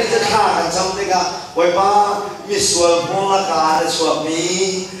กันนี่จะข้ากันจำเด็กาไว้บ้ามิสวลมองละการสวมมี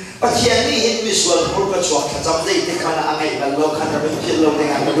ปัจจัยนี้เห็นมิสวลพูดกับชวกจำได้ที่ขณะอะไรกันโลกขณะเป็นพิลโลกใน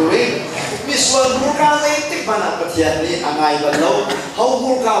งานมาดูริมิสวลพูดกันได้ที่ขณะปัจจัยนี้อะไรกันโลกเขา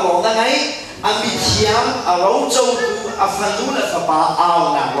พูดกันลงได้ไงอามิเทียมเราเจ้าดูอาฟันดูและฟ้าเอา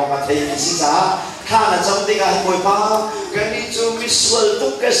หนังลงมาเทียมสิจ้าข้าน่ะจำได้กันบ่อยป้ากันนี่จูมิสวลตุ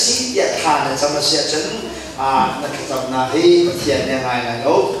กสิเดียข้าน่ะจำมาเสียจนนักจำนาให้ปัจจัยนี้ไงนะโล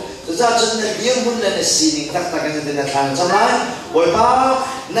กจะจนเยี่ยมหุ่นและสิ่งต่างๆกันจะได้ทานจำไรบ่อยป้า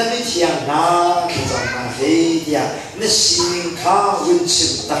นั่นไม่เที่ยงนะคิดจำนะเฮียนั่นสิ่งข้าวุ่นชิ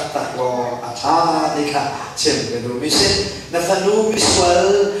มต่างๆว่าอาชาดีค่ะเช่นกันดูมิเช่นนั่นฟันดูมิสวล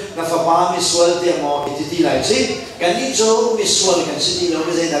นั่นฟ้าป้ามิสวลเดียมออิทธิไลซิกันนี่โจมิสวลกันสิที่เราไ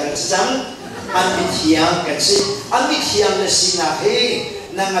ม่ได้ดังกันจังอันไม่เที่ยงกันสิอันไม่เที่ยงนั่นสิ่งนะเฮีย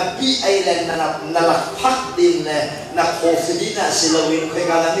nanga pi island na lakpak din na coffee na silawin ko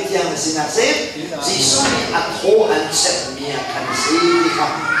kalamit yang sinakse jisu ni atho an set mia kan si ka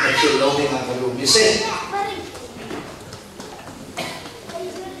kilo ni ang kalumi se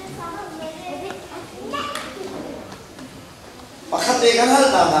pakate kan hal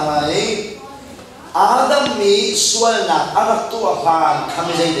na mai Adam mi sual na anak tu apa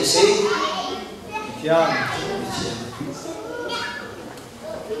kami jadi desi Tiang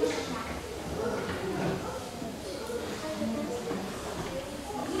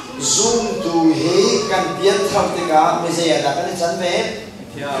zoom tu he kan biar thap tega mesti ada kan canbe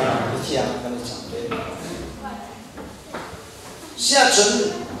tiang kan canbe siapa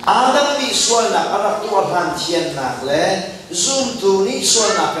Adam mi sual na anak tu apa tiang nak le zoom tu ni sual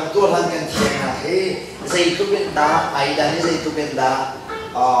na kan tu apa kan tiang nak he zai tu benda aida ni zai tu benda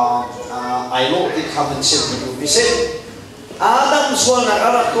ailo di kamen sih tu bisa Adam sual na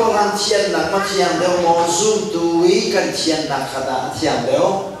anak tu apa tiang nak tiang deo mau zoom tu kan tiang nak kada tiang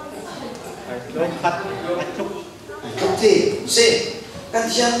deo Cúc thì sẽ căn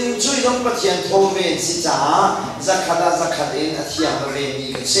thiên lưu chui trong bát thiên thô về sẽ trả zakat in thiên về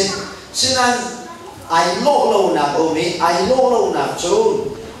mi cái sẽ nên ai lô lâu nạp ôm mi ai lô lâu nạp chú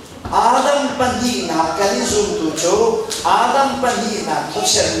Adam pandi nạp cái zoom tu chú Adam pandi nạp thuốc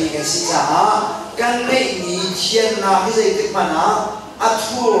sen mi cái sẽ trả căn này mi thiên nạp cái gì tức mà na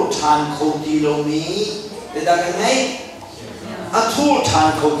athur than không đi lâu mi để ta cái này athul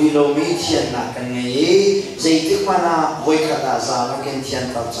than ko gilomi thian na kan ngai zeitik mana voi khata za la ken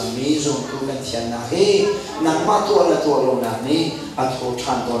thian ta chami zum tu kan thian na he nang ma to la to lo na ni athul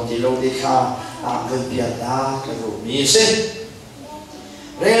than ton di lo de kha ven pia da ka ro mi se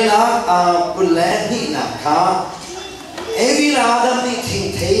re la pulle ni na kha evi la adam ni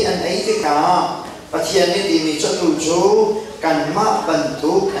thing thei an ai te ka pathian ni di mi chu chu kan ma ban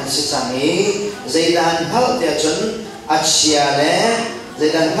tu kan se changi zeidan hal te chun Achia le,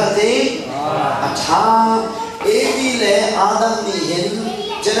 zedan hati, atha, evi le Adam ni hin,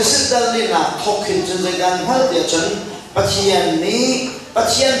 Genesis dal ni na thokin chun zedan hati chun, pathian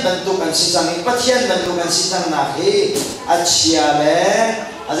bentukan sisang, pathian bentukan sisang na he, achia le,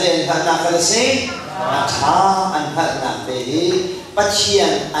 azen na kalase, atha an hat na he,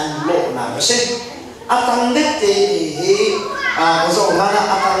 pathian an lo na kase, atang dek te he, so mana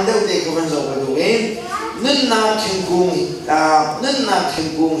atang dek te ko ban so ko du nên na thành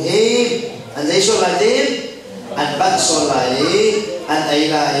cung he anh ấy số lại đến anh bắt số lại anh ấy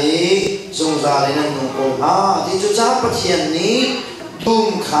lại dùng ra để nâng cùng ha thì chúng ta phát hiện ní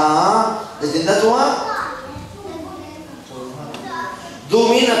đùm khá để đến đó quá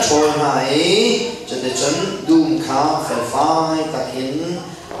đùm là trôi hại cho nên chân đùm khá phải phai ta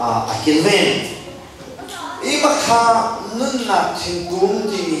kiến ven ý mà khá nên là thành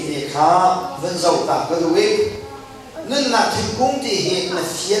cung thì mình khá vẫn giàu ta cái đuôi nên là thành cung thì hiện là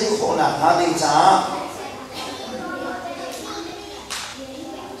phiền khổ là khá định giá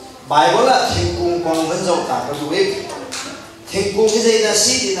bài đó là thành cung còn vẫn giàu ta cái đuôi thành cung cái gì là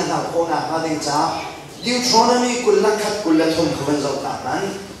xí thì là nào khổ là khá định giá điều cho nên mình cũng là khát cũng là thùng vẫn giàu taนั้น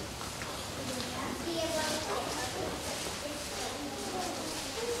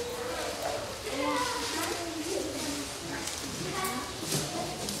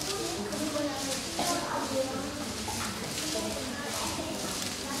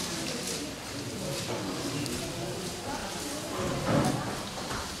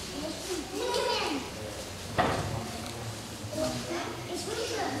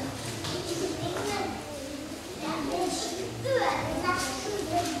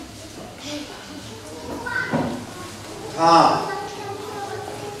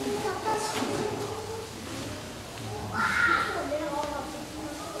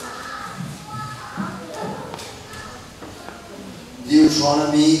điều cho nó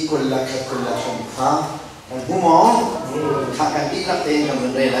bị quần là không phá còn cũng mỏ khả cần biết lắc tên là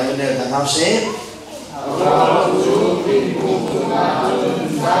vấn đề là nào sẽ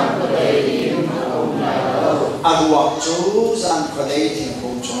hoặc chú gian qua đây thì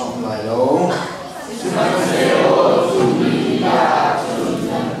cũng cho ông lại đâu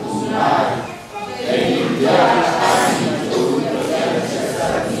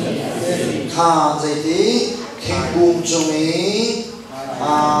khả dạy tí thính cung chung ý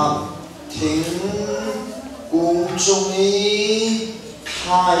thính cung chung ý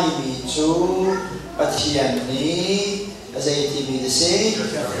hai vị chú và thiền ní dạy tí bị thế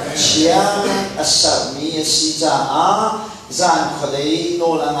chiang asar mi si cha gian khó đấy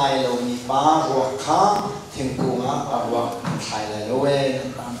nô là ngày lâu mi ba hoặc khá thính cung hoặc khai lại lâu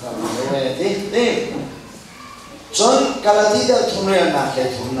tam tam lâu thế chọn kalati da thum re na ke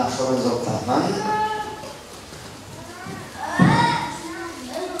thum na khabar zok ta man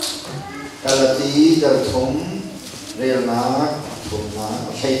kalati da thum re na thum na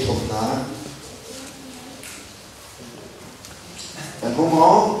ke thum na kan không có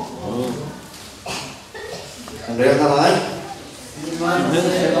kan re na lại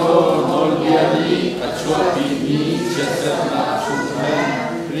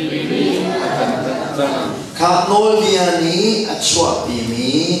Kha nol biani achua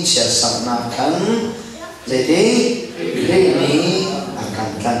bimi chia samna kan jadi ini akan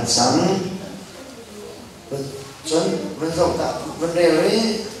kancang John berzok tak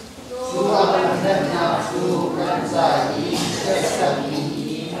berdiri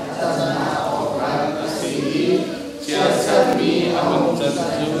Siasami amun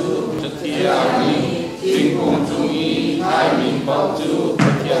jatuh setiami tingkung tungi hai min baju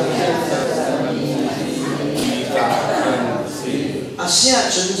bagian siasami Asia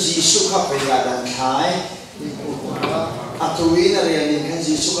junji suka pegadan kai Atui na rianin kan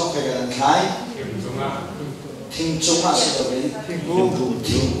ji suka pegadan kai Ting cuma setorin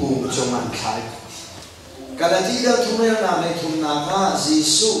Ting cuma kai Kalau tidak tumel nama tumnaka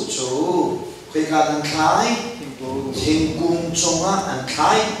Jisu cu pegadan kai Ting cuma an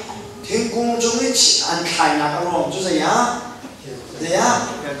kai Ting cuma an kai nak rom tu saya dia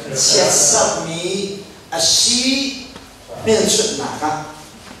siasat mi asi 面出哪个？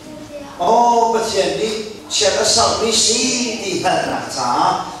哦，不天的，写个上面西的很哪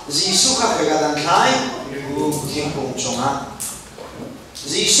啥？耶稣看这个人开，天空中啊，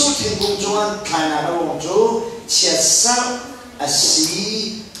耶稣天空中啊，看那个王主，写上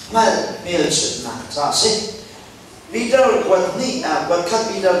西面出哪啥是？彼得问你啊，问看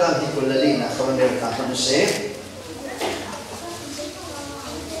彼得让你过来哩，那可能要看他们谁？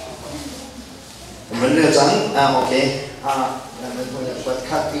我们这张啊 ，OK。Namun buat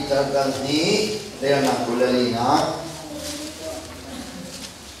kat kita dan ni dia nak kulali nak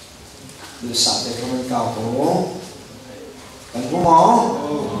lusa dia kamu kau kan kamu mau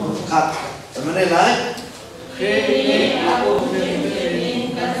kat teman ni lah Kini aku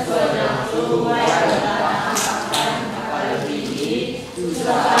menginginkan suara suara akan ini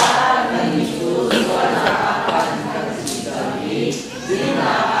suara menipu suara akan terjadi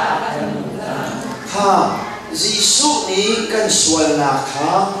ha Jisu ni kan sual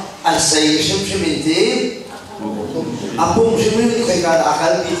nakha asai shim inte apung shim ni kai ka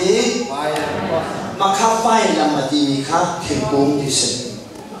akal bide makha pai lamati ni kha thingkung ti sen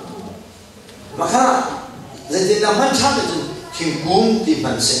makha zete naman chha de thingkung ti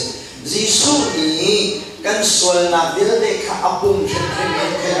man sen Jisu ni kan sual na bil de kha apung shim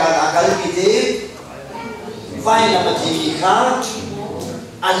ni kai ka akal bide vai lamati ni kha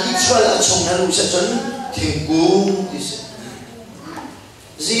ali chwal achong na lu sa chon thiên cung thì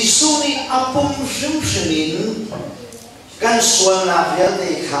Giêsu ni apum shim shimin kan sual na bia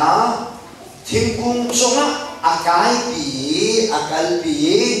te kha thiên cung chonga akal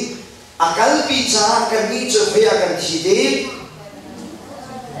bi cha kan mi cho phaya kan thi de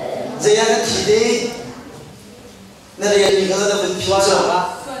zaya kan thi de na ya ni ga da ben phi cha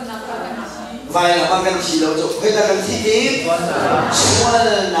vài là mang căn chỉ đầu chỗ hay là căn thị đi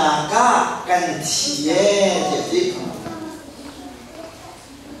xuân là cả căn thị thiệt đi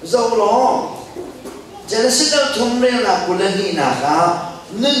dâu đó cho nên sự đâu thông lên là của lần này là cả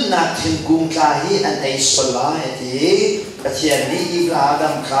nên là thiên cung cả hi anh ấy xuân lá thì cái thiền đi là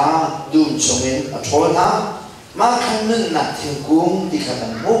đam cả đun xuống lên ở chỗ đó mà không nên là thiên cung thì khả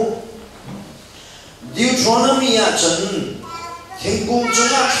năng mốc Deuteronomy à chân thiên cung chúng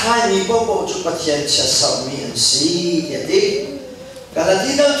ta khai mi bao bao chúng ta thiền chia sẻ mi anh si thiệt đi cái là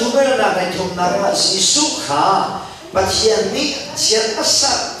đi đâu chúng ta là cái thùng nào mà Giêsu khá và thiền mi thiền ác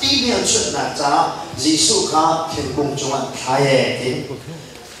sát tí miệng chuyện là cha Giêsu khá thiên cung chúng ta khai đi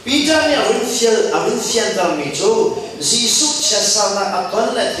bây giờ này ở bên phiền đâu mi chú Giêsu chia sẻ là ở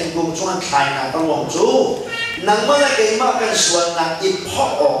tuần là thiên cung chúng ta khai là tao lòng chú nang mà cái mà cái xuân là ít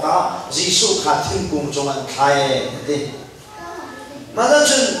họ cả Giêsu khá thiên cung chúng ta khai đi mà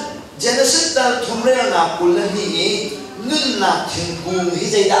chân Genesis ta thum re na kulani nun na thingkung hi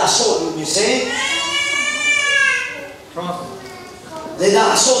zai da so lu mi se zai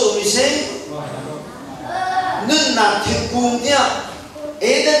da so lu mi se nun na thingkung nia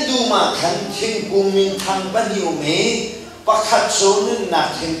eden du ma khan thingkung min thang ban hiu me pakhat so nun na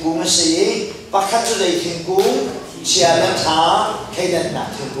thingkung se pakhat so dai thingkung chia la tha kaidan na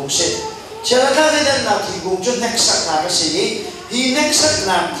thingkung se chia la tha kaidan na thingkung chu nek sak na ka se hi nek sak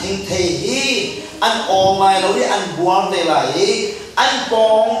na thing thei hi an omai lo đi an buang te lai an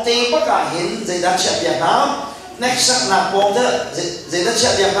pong te pa ka hin zai da chap ya na next sắc nạc bông thế dễ đã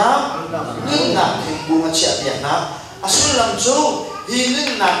chạy Việt Nam nâng nạc thiên cung chạy Việt Nam asul làm chú hi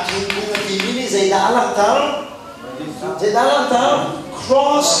nâng nạc thiên cung thì mini dễ đã làm tao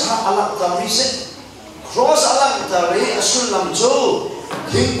cross ha làm tao đi cross làm tao đi asul làm chú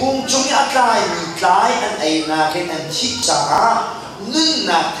thiên cung chúng ya cái cái anh ấy na cái anh chít trả nâng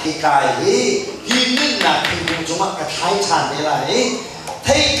nạc thì cái hi nâng nạc thiên cung chúng ta cái chán đấy là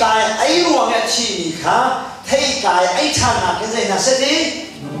thấy cái ấy luôn cái chi khá thấy cái ấy chán là cái gì là sẽ đi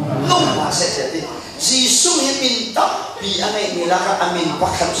lúc là sẽ đi Jesus hi min tập vì anh ấy mình là cái anh mình bắt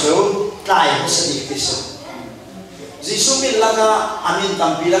khẩn số cái nó sẽ đi cái số Jesus min là cái anh mình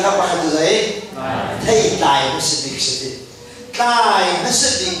tập vì là cái bắt khẩn số thấy cái nó sẽ đi cái nó sẽ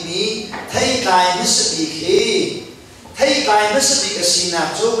đi mi thấy cái nó sẽ đi khi thấy cái nó sẽ đi cái gì nào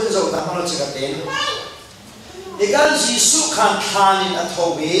cho bên dầu ta nó chỉ cái tên ikan Jesus kan kanin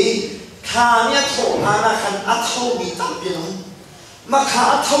athobi kania thona kan athobi tampinum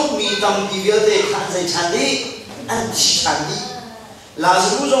makha athobi tampi gade khan zai chandi an chandi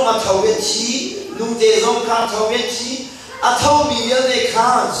lazuru jong athobe chi lute jong ka athobe chi athobi gade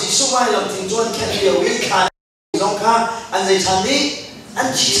kha Jesus wai lam ting chuan khan lewi khan jong kha an zai chandi an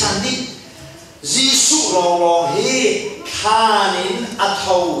chandi Jesus lo he kanin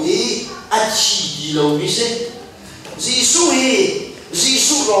athobi achi lo mi se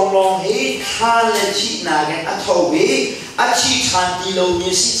Jesus long he khan le chi na gen athobi achi chan ti lo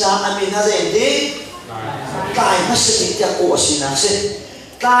mi si cha amin ha zen de kai ma se bi ta ko si na se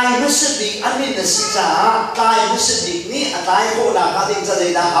kai ma se bi amin na si cha kai ma se bi ni atai ko la ka ding cha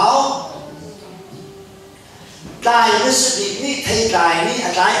de da hao kai ma se bi ni thai kai ni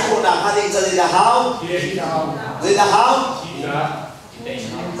atai ko la ka ding cha de da hao de da hao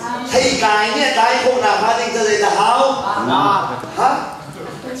thấy cái này cái không làm hai tinh gì là hao hả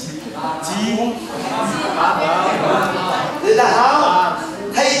gì là hao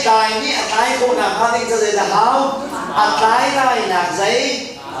thấy cái này cái không làm hai tinh gì là hao cái này là giấy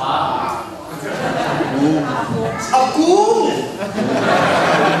cung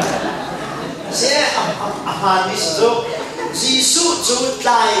sẽ đi số Jesus chú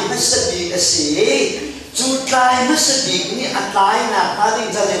tài nó sẽ bị cái gì chú tài nó sẽ bị ni tài là ta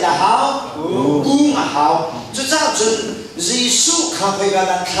định ra đây là hao cung à hao chú cha chú Jesus khám phá ra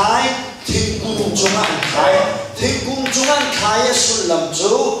đàn khai thiên cung chúng anh khai xuân làm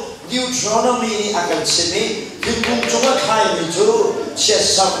chú Deuteronomy akan sini thiên cung chúng anh khai mình chú sẽ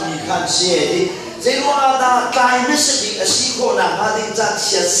sắp đi khăn xe đi dễ loa đã tài nó sẽ bị cái gì khổ nào ta định ra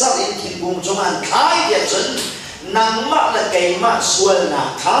sẽ sắp đi thiên cung chúng anh khai địa chân nang mak là cái mak xuân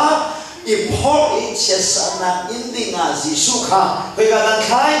là khá import in chesana indinga Jesus kha pega dan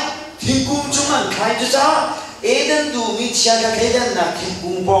khai thingkung chuman khai chu cha eden du mi chia ka kheden na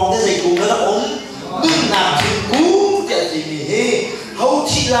thingkung bong de sei kung na om nun na thingkung de ti mi he how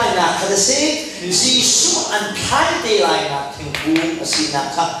thi lai na kha se Jesus an khai de lai na thingkung asina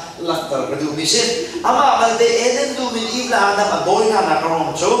kha laktar ka du mi se ama bal de eden du mi ibla na ma boy na na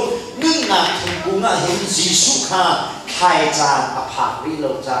karong chu nun na thingkung na hin Jesus kha khai chan a phak ri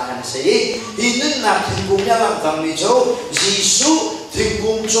lo cha kan se hi nun na thingkung ya lam tam mi cho Jesus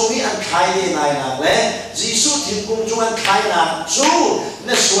thingkung chung hi an khai de nai na le Jesus thingkung chung an khai na chu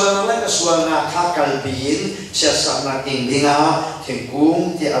na sual na ka sual na kha kal bin sia sa na king dinga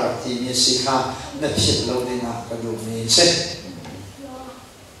thingkung ti ar ti ni si kha na phit lo de na ka du mi se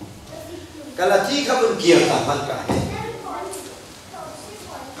kalati ka bun kia ta man ka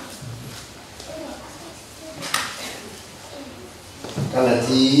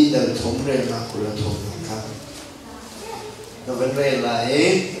kalati dal thum re ma kula thum ka no ben re la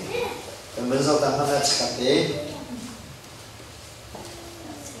kan ben zo ta hana chkate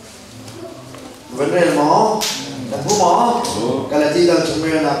ben re mo kan bu mo kalati dal thum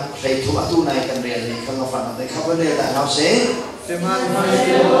re na thai thum atu nai kan re ni kan fa na de kha ben re ta na se teman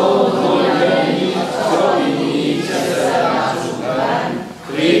mai lo no ni so ni cha sa chu kan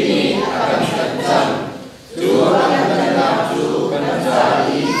kri akan tan tu akan na tu kan sa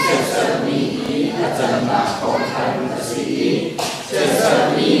ni cha sa ni akan na ko tan si cha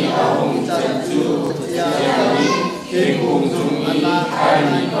sa ni ong chan chu ya ni ke kung chung ni hai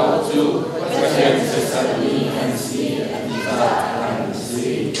ni ko chu cha sa ni an si ani ka an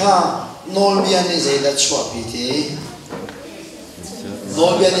si ka Norway ni zai da chua pi ti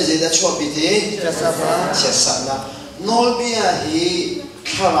Norway ni zai da chua pi ti cha sa na Norway hi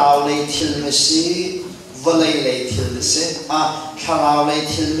kharau le thil me si valai le thil se kharau le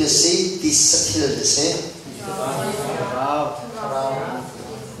thil me si dis thil se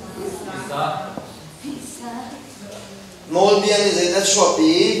Norway ni zai da chua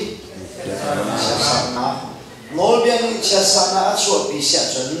pi cha sa na Norway chia sana chuột bị xả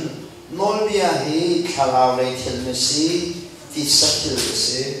chuẩn Norway hi khalau lấy thiên mới si thì sắc thiên mới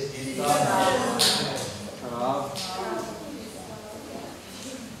si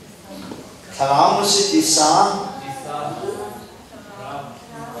khalau mới si thì sa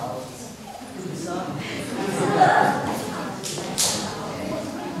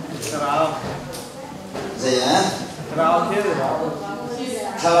gì á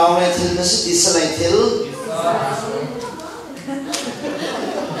khalau lấy thiên mới si thì sa lấy thiên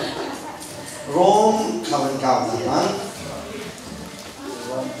Rome kawan kau teman.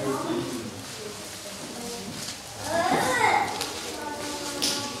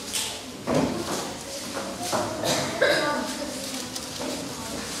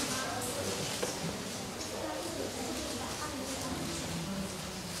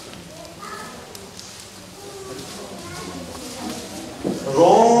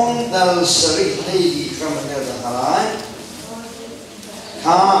 Rome dal seri lagi kawan dia halai.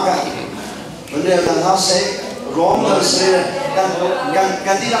 Vấn đề là nó sẽ róm là sẽ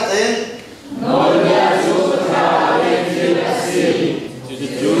gần đi đặt tên nói về chú thà lên thiên sĩ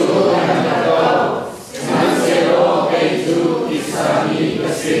chú thằng đó sáng sẽ lo cái chú Isami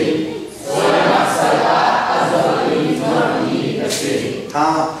cái sĩ rồi là sai là azali mani cái sĩ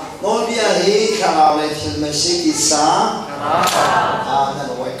nói về hi khảo lên thiên mới sĩ Isa nên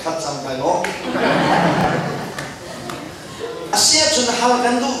là quay cắt trong cái đó Asia chun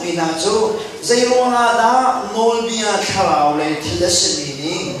halkan du vina chu zairona da Norway khalau le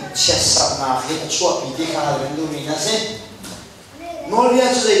thilesini chesap na he chua pi ti halkan du vina se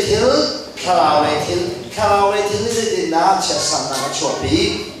Norway chu zai thil khalau le thil se din na chesap na chua pi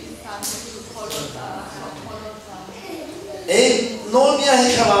Norway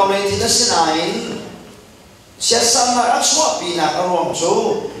he khalau le thilesinain chesap na chua pi na arong chu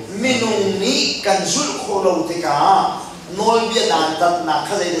minung ni kan zul kholo te ka Norway dan tat na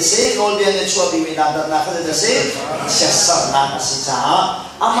khazai de se Norway ne chua bi mi dan tat na khazai de se chesap na si cha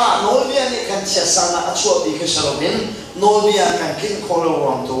ama Norway ne kan chesap na chua bi ke shalobin Norway kan kin kholo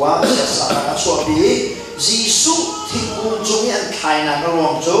rom tuwa chesap na chua bi Jisu thingkung chung yan khai na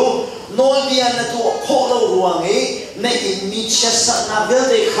rom chu Norway na tu kholo ruang e ne in mi chesap na vel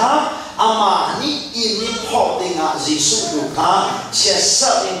de kha ama ni in mi pho de nga Jisu du kha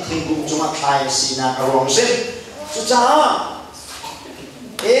chesap in thingkung chung khai si na rom se chú cha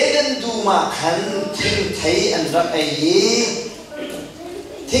Eden duma khăn thinh thấy anh rắc ấy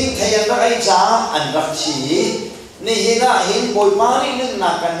thinh thấy anh rắc ấy cha anh rắc chỉ nè hina hin bồi má đi nên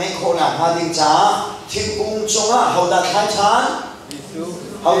là cần hay khổ nạn ha tiếng cha thinh cung chung á hậu đặt hai cha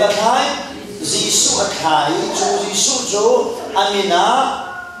hậu đặt hai Giêsu ở khai chú Giêsu chú Amina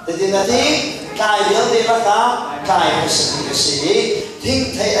để tin là gì cài điều để là cả cài một sự cái gì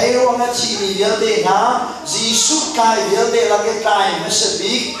thinh thấy ấy rồi mà chỉ vì điều để na Giêsu cài điều để là cái cài một sự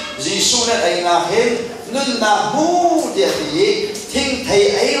việc Giêsu này ấy là hết nên là bu để gì thinh thấy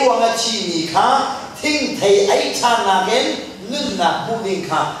ấy rồi mà chỉ vì khá thinh thấy ấy cha là cái nên là bu đình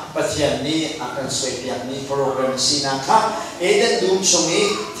khá bất thiện ni akan suy biếc ni program sina khá ấy đến đúng xong ấy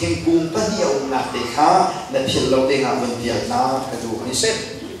thinh cùng bất nhiều là để khá là phiền lâu để ngã vấn biếc na cái đủ ni xếp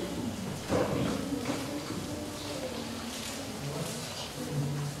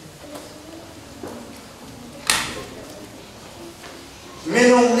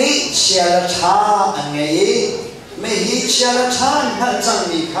Minung ni chia la cha anh nghe me hi chia la cha hal chang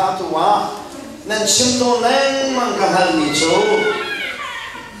ni kha tuwa nan chim to leng mang ka hal ni chu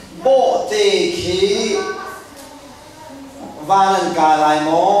bo te khi van ka lai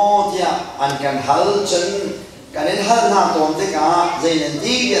mo tia an kan hal chân ka nen hal na tom te ka zai nen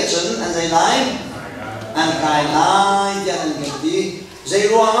ti ya chân an zai lai an kai lai ya an kan ti zai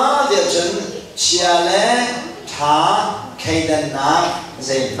ruanga dia chân chia le tha khai đan na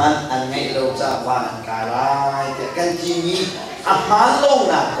dây ban anh ngay lâu ra và anh cả lại cái căn chi mi phá lâu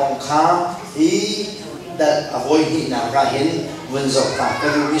na còn khá ý đặt avoid hi na ra hin vun dọc cả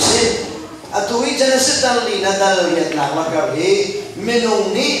cái điều gì tôi chân sẽ đặt đi na đặt Việt Nam mà cái gì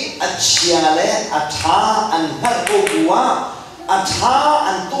mình ni chia lệ tha anh hát cô bùa tha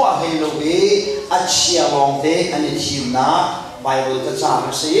anh tua hay lâu về chia lòng thế anh chìm na Bible ta trả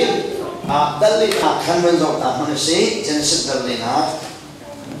nó sẽ đặt lên na khăn vun dọc cả nó sẽ chân sẽ đặt lên na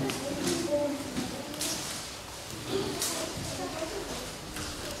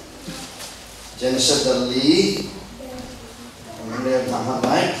Jadi sedali, kemudian tamat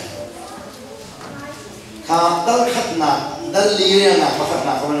baik. Kalau terkena dalil yang apa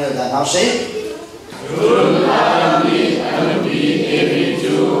kena kemudian dan hausi. Julani albi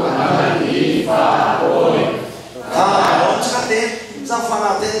eritu ahli faoi. Kalau cakap zaman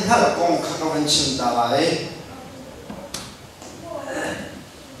fanatin hal kong kakawan cinta lai.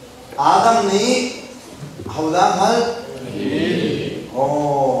 Adam ni hầu da hal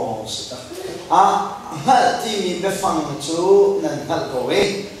hal ti mi be phang chu nan hal ko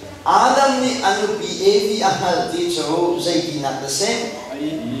we Adam ni anu pi evi hal ti chu zai ti nak se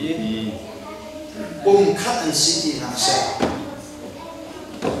khat an si ti nak se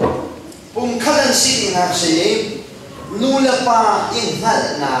khat an si ti nak se nula pa in hal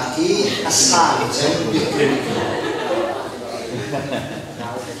na ki asang chen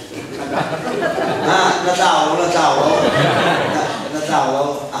na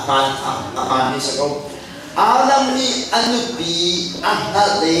tao ahan ni sako Adam ni anu pi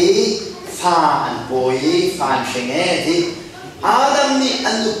hal le fa an boy fa shenge ti Adam ni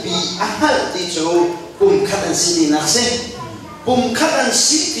anu pi hal ti chu khat an si ti nak se khat an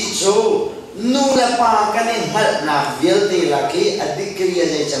si ti chu nula pa kanin hal na vil te laki adikriya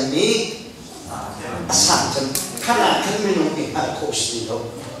ne chamni asang cham khana khan minu ki hal khos ti do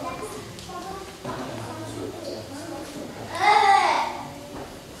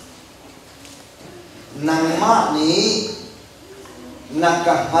nang ma ni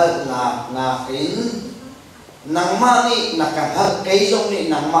nakahal na kin nang ma ni nakahal kai jong ni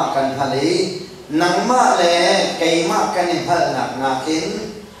nang ma kan hali nang ma le kai ma kan hal na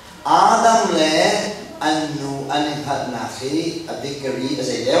kin Adam le anu anin hal na khi adikri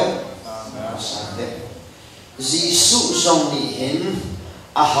azai deu sande Jisu jong ni hin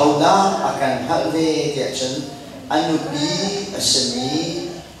ahauda akan hal ve ke chen anu bi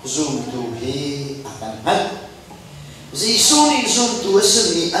asani zoom tu hi akan hal Jisu ni zoom tu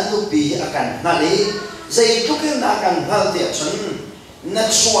asani anu bi akan hali zai tu kan akan hal te chen na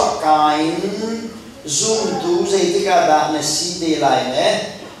chua kain zoom tu zai tika da na si te lai ne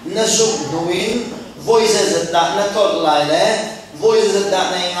na zoom nuin voices da na tot lai le voices da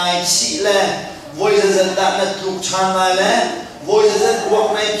na ngai chi le voices da na tu chan lai le voices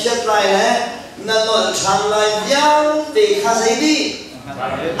walk nai phiat lai le na no chan lai yang te kha zai di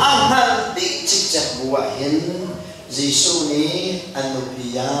Ahal di cicak buah hin Jisu ni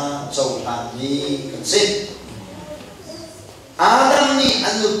anubia caulan ni kensit Adam ni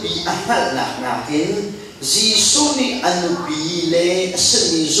anubi ahal nak nakin Jisu ni anubi le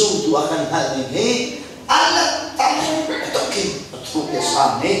seni zoom tu akan hal ni alat tamu tokin betul ya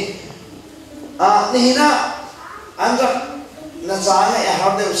sami ni na anda nazarnya ya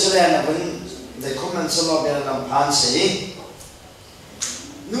harus usianya pun dokumen selalu dalam pansi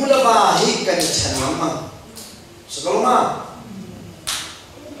nula ba hi kan chan ma sekalo ma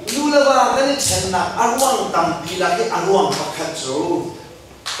nula ba kan chan na arwang tampila ke arwang pakhat zo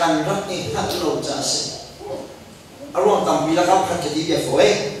kan rak ni hat lo cha se arwang tampila ka pakhat ke dia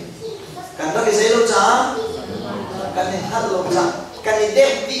foi kan rak ke lo cha kan ni hat lo cha kan ni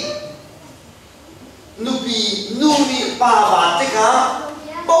dep di nubi nuni pa ba te ka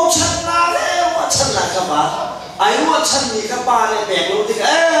bao chan na le wa chan na ka ba ai mua chân thì các ba lại bẻ luôn thì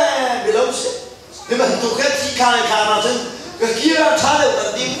bị lâu chứ nhưng mà tụi cái khi khai mà chân cái kia thay được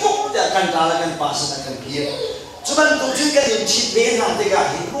là đi múc để cần ra là cần pass là cần kia cho nên tụi chúng cái gì thịt bé nào thì cả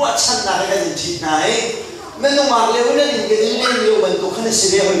hình mua chân là cái gì thịt này nên nó mặc liệu nó những cái gì liệu mình tụi cái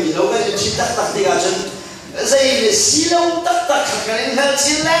này hơi bị lâu cái gì thịt tắc thì cả chân dây để xí lâu tắc cái này là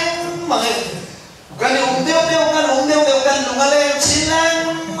chín lắm mà cái này uống tiêu cái đúng là chín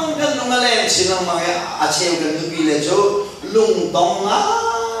lắm kan nung ale silang mga achew kan nubile jo lung tong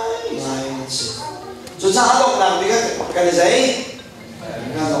ngai so cha dok na bi kan zai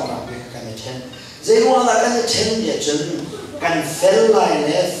kan dok na bi kan chen zai lo na kan chen ye chen kan fel lai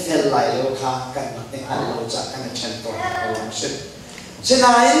lo kha kan ne an lo cha kan chen to lo sit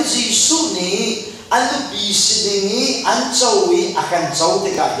senain Jisu ni an bi sidingi an chawi akan chau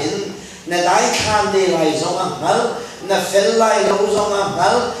te ka hin na dai khan de lai zo ngal na fel lai lo zo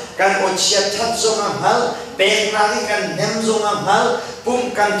ngal kan ochiat that zong hal pek nagi kan nem zong hal pum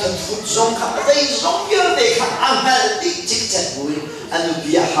kan that food zong kha dai zong yer de kha angal dik chik chat bui anu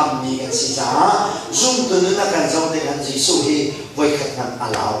bia ham ni kan si sa zung tu na kan zong de kan Jisu hi voi khat kan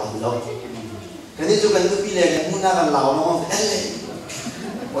alaw lo kan ni tu kan tu pi le kan mu na kan law no ele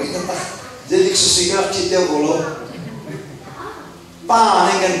oi ta je dik su si ga chi te go lo pa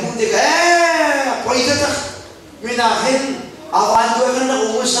ne kan mu de ka oi ta mi na hin awan tu kan nak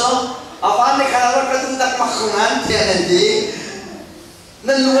umusal awan ni kalau kita tak makangan tiada nanti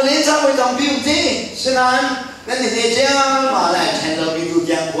nanti sampai tampil ti senan nanti hejel malah channel video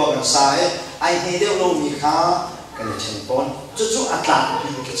yang buat saya ai hejel lo mikha kena chempon cucu atlat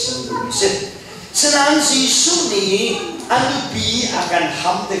di kitchen dulu senan Jisu ni anu bi akan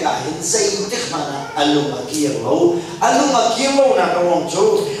ham tega hin zai tek mana alu makir lo na kawang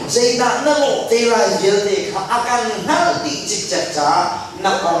jo zai na lo te la yel te akan hal di cik cak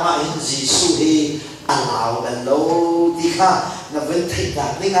na koma in Giêsu hi allow dan lo ti kha na ven thei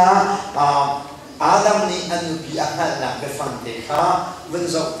da ninga Adam ni anu Biahalnak ke phang te kha ven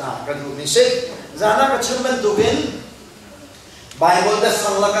zok ta ka du ni se zana ka chimban tu bin Bible da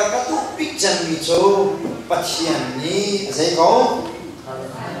phang la ka tu pik chan mi cho pathian ni zai ko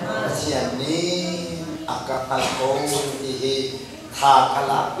pathian ni aka al ko hi tha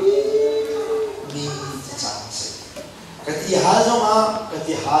kala pi ni cha se ka ti ha zo ma ka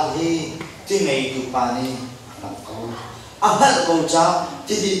ti ha hi ti nei tu pa ni ko ahal ko cha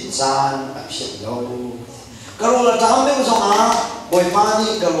ti di zan a phit lo ka ro la tam me zo ma boy pa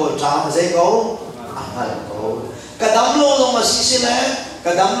ni ka ro cha ma zai ko ahal ko ka dam lo zo ma si si le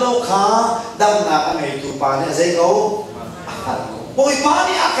ka dam lo kha dam na ka nei tu pa ni zai ko ahal ko boy pa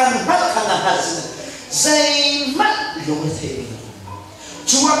ni akan hal khana hal zai mat lo the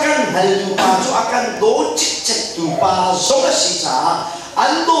chú akan hal tu pa chú akan do chik chik tu pa zo ka si cha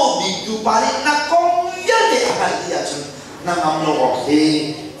an do bi tu pa ni na kong ya de akan dia chu na ngam lo ok he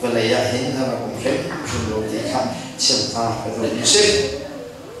vele ya hin na ko khem chu lo ti kha chim ta ka do ni se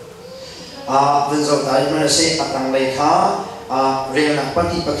ven zo dai ma se atang lai kha re na pa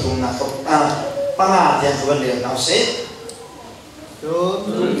ti pa thum na ko pa nga dia ko le na se tu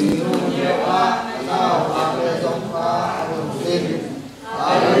ni nu ya wa na wa le dong pa tin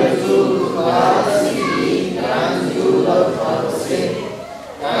Ayu kasi kanju lapase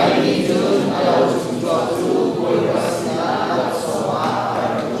kani jun alau suatu kulkasna lapsoa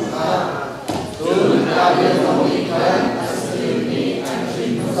karuha tun kabenomikan asli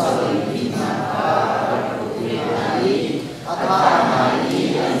anjing salibina karuhani atamani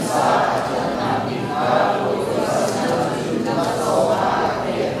ansa atamina kulkasna lapsoa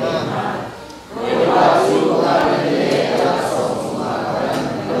karuha kulkasu kalele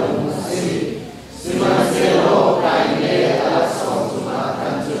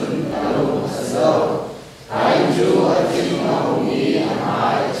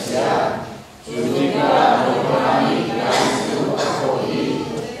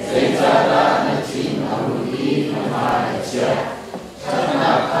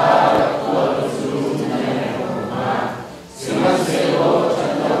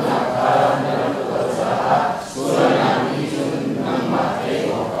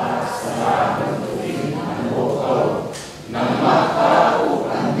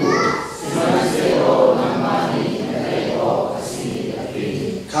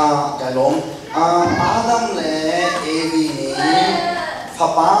Adam le Evi ni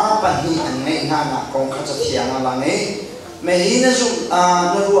papa pahi anei na na kong kha cha thiang la nge me hi na zu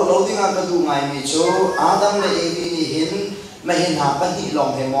na ru lo ding a ka du ngai mi cho Adam le Evi ni hin me hin ha pahi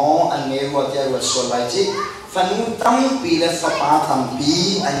long he mo an ne ru tia ru so lai chi fanu tam pi le papa tam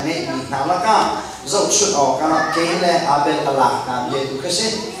pi an ne mi na la ka zo chut o ka ke le Abel ala na ye tu ka se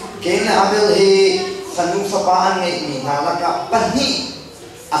ke le Abel he fanu papa an ne mi na la ka pahi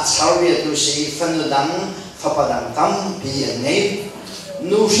at sauria tu si fanudang fapadang tam pi anei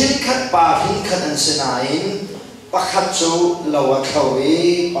nu hin khat pa hin khat an sinain pakhat chu lawa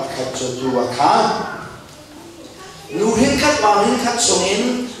khawi pakhat chu duwa kha nu hin khat pa hin khat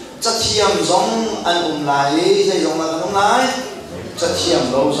sungin chathiam zong an lai sei zong la kan lai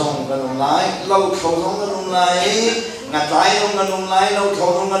chathiam lo zong kan lai lo khau zong kan lai ngat lai zong kan lai lo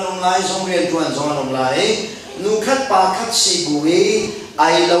khau zong kan lai zong rian tuan zong kan lai nu khat pa khat si bui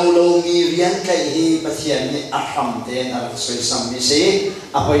ai lâu lâu mi rian kai hi pathian ni aham te na soi sam mi se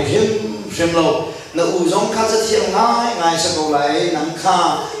apai rim lo na u zong kha cha thiam ngai ngai sa ko lai nang kha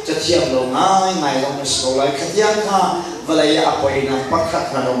cha thiam lo ngai ngai long sa ko lai khatian kha valai apai na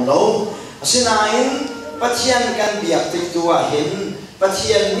pakhat na dong lo asinain pathian kan biak tik tua hin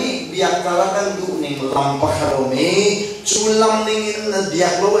pathian ni biak kala kan du ning lam pakharo me chulam ning in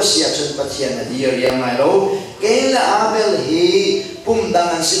biak lo sia chen pathian na dia riang ngai lo ke la Abel hi pum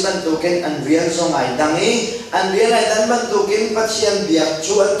dangan si bantukin an rian so ngai dangi an rian ai dan bantukin pathian biak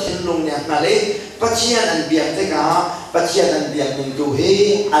chu an thin lung nya nale pathian an biak te ka pathian an biak ning tu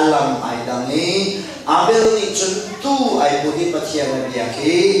hi alam ai dangi Abel ni chun tu ai budi pathian an biak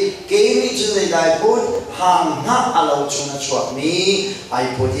hi ke ni chun dai put hang na alo chuna chuak mi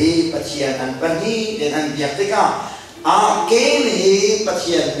ai budi pathian an pani den an biak te ka ke ni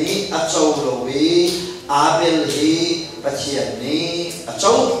pathian ni a chau lo wi Abel hi pathian ni a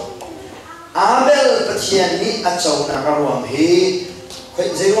chau Abel pathian ni a chau na ka ruam hi khoi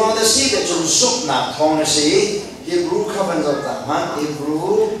zai wang da si de chun sup na thong na si Hebrew kha ban zo ta man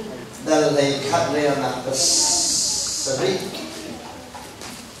Hebrew dal lai khat le na ka sari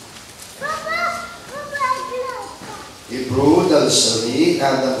Hebrew dal sari ka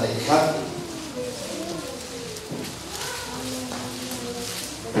dal lai khat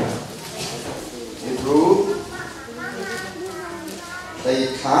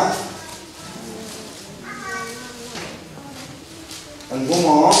khác anh cũng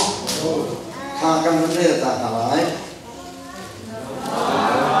ngó khá căn vấn đề ta hả lại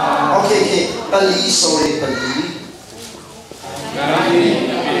ok bali sorry bali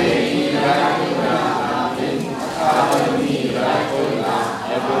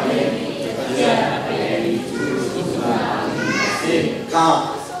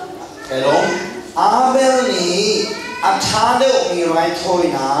cái lông Abel ni athade mi right thôi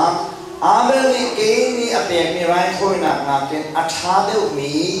na Abel ni ke ni apek mi right thôi na ken athade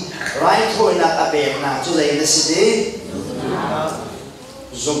mi right thôi na apek na chu dei na si de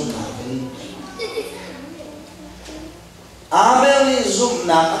zoom na Abel ni zoom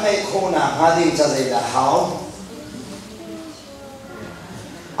na ngai kho na ha ding cha dei da hao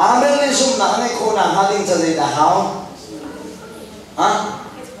Abel ni zoom na ngai kho na ha ding cha dei da hao ha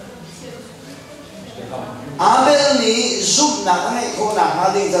Abel ni giúp na cái khô na ha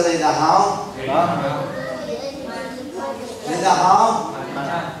ding cho đây là hao, đây là hao,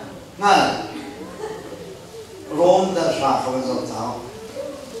 ngay Rome đã ra không có sao,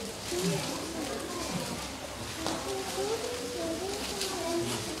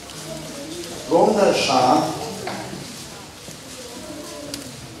 Rome đã ra,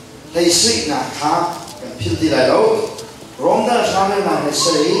 đây suy na khác, phim đi lại đâu, Rome đã ra nên là cái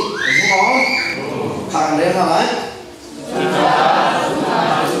suy, đúng không? Hàng đến là đấy.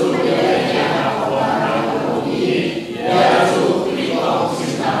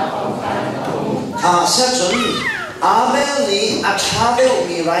 Sẽ chuẩn Abel ni Abel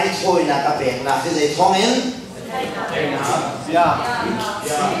ni right thôi là các bạn là cái gì thông in?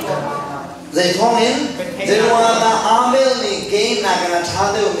 Gì thông in? Gì là Abel ni cái là cái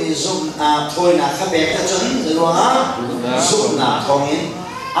Abel ni giúp thôi là các bạn cái chuẩn gì là giúp là thông in.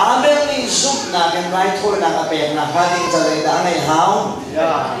 Abel ni giúp na cái right thôi là các bạn là hai tiếng trả lời đã này hao,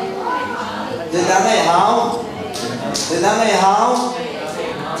 thì đã này hao, thì đã này hao,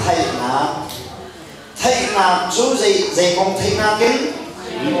 thầy na chú gì con thầy na kín,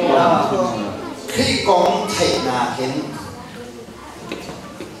 khi con thầy na kín,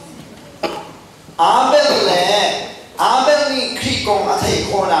 Abel ni khi con thầy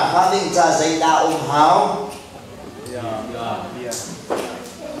con là hai tiếng trả lời đã hao.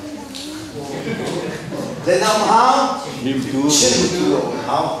 Để làm hao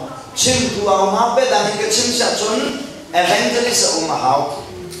chim tu ông hao biết rằng cái chim sẽ chuẩn evangelist ông hao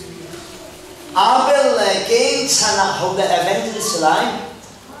Abel là cái chana hậu đã evangelist lại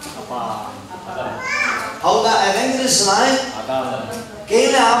hậu đã evangelist lại cái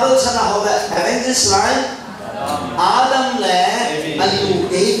là Abel chana hậu đã evangelist lại Adam là anh tu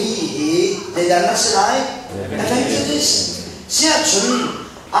cái gì để làm nó sẽ lại evangelist sẽ chuẩn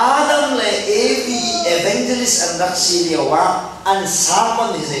Adam le evi evangelist and that siliwa and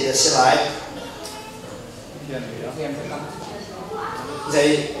someone is a silai.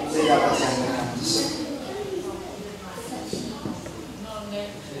 They dapat yang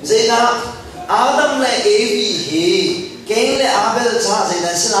they na Adam le evi he keng le Abel cha they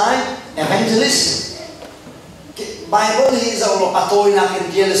na silai evangelist. Bible he is all atoi na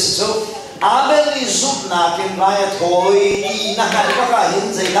ken jealous so Abel ni giúp na ken raya thôi đi na kai ka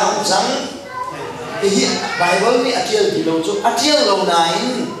hin zai da chang hi Bible ni atiel di lo chu atiel lo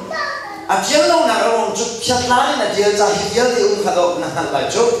na ro chu phat la ni atiel cha hi yel ti khadok na la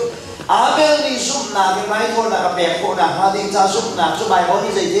chu Abel ni giúp na ken raya thôi na ka pe ko na ha ding cha giúp na chu Bible ni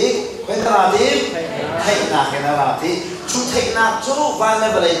zai di kwen tra di thai na ken ra ti chu thai na chu va na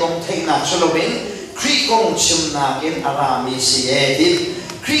ba lai kong thai na chu lo bin kri kong chim na ken arami si e di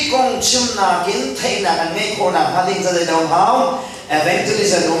khi con chim na kiến thấy là anh nghe cô nào phát hiện ra đây đồng hảo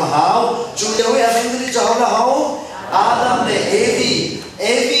evangelist đồng hảo chủ yếu evangelist cho là hảo Adam để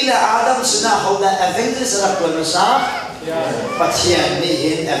Evi là Adam sinh ra hậu là evangelist là tuần là sao bắt hiện ni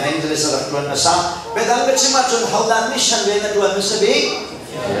hiện evangelist là tuần là sao bây giờ cái chim mà tuần hậu là mission về là tuần là sao biết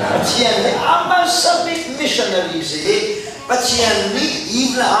bắt hiện là ambassador missionary gì bắt hiện ni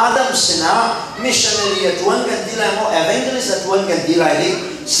Eve là Adam sinh ra missionary là tuần gần đi lại một evangelist là tuần gần đi lại đi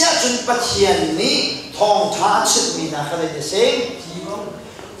sẽ chuẩn bắt hiện ni thong thả chim mình là cái gì xem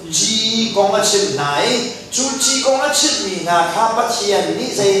chỉ con cái chim này chú chỉ con cái chim mình là khá bắt hiện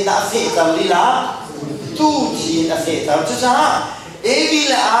ni dây đã phê tao đi lá tu thì đã phê tao chứ sao Evi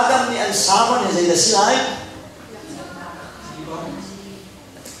là Adam ni anh sao mà dây là xí lại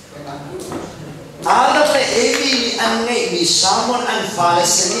Adam là Evi ni anh ngay ni sao mà anh phá là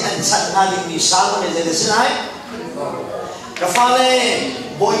xí anh chặt na ni sao mà dây là xí lại cái phá là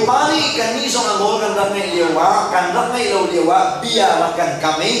boy pani kan ni song amor kan rak nei lewa kan rak nei lo lewa bia la kan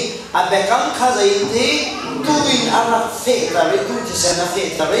kami abekam khazai ti tuin arak fe tare tu ti sana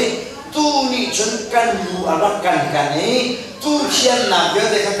fe tare tu ni chun kan lu arak kan kani tu thian na bia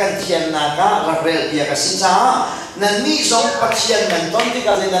de kan thian na ka rakrel bia ka sincha nan ni song pathian nan ton ti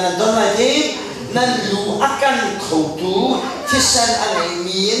ka nan don lai ti nan lu akan khoutu ti san anai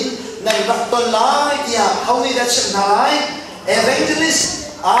min nan rak ton lai dia hau ni da chen lai evangelist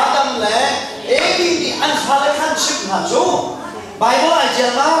Adam le ebi ni an khala kan chip na jo Bible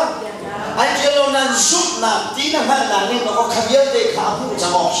ajama ajelo nan sup na ti na han na ni no khabial de kha hu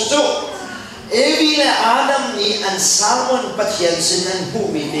jamok su jo ebi le Adam ni an salmon pathian sin an hu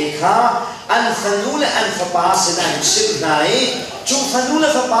mi de kha an fanule an fapa sin an chip nai chu fanule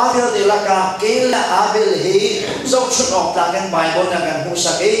fapa de la ka ke la abel he zo chut ok ta kan Bible na kan hu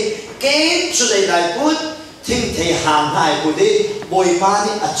sa ke chu dai dai put thing thei hàng hai của đi bồi ba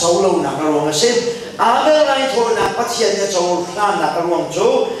đi ở châu lâu nằm ở ruộng xem à bên này thôi nằm bắt hiện ở châu lan nằm ở ruộng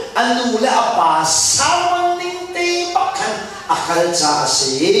chỗ anh nu lẽ bà sao anh ninh tê bắc khăn à cái cha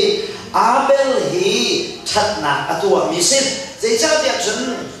sĩ à bên hi thật nằm ở tuổi mi xem vậy cha đẹp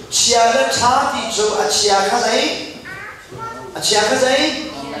chân chia ra cha đi chỗ à chia cái gì à chia cái gì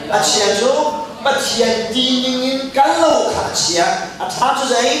à chia chỗ bắt hiện đi nhưng cái lâu khá chia à cha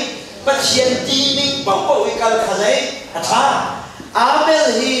chỗ gì bắt hiện đi nhưng bảo bảo cái cái gì à cha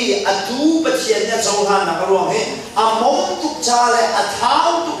Abel hi atu bắt hiện nhà châu han nằm ruộng he mong tục cha lại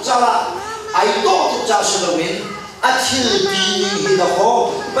tháo tục cha là ai đó tục cha sẽ được miễn thiêu đi nhưng hi đó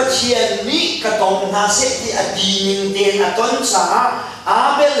bắt hiện ní cái tông ha sẽ đi nhưng tiền tuấn cha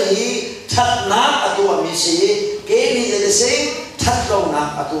Abel hi thật nát atu ami si cái này là gì thật đâu nát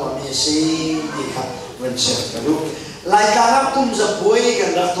atu ami si đi khắp vấn đề cái lúc lại cả các cung dập bôi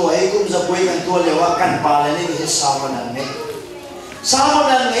cái đặc tuổi cung dập bôi cái tuổi liệu căn bản là này sao mà này sao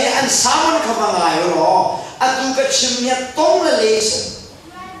mà này anh sao mà không bằng ai rồi atu cái chim nhát tông là lấy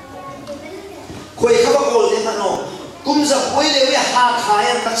quay các bạn gọi thế mà nó cung dập bôi liệu hạ khai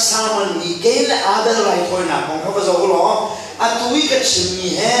anh các sao mà ní cái là Abel lại thôi nào không các bạn gọi rồi atu cái chim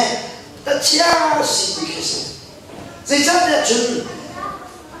nhé ta chia xí cái gì vậy chắc là chừng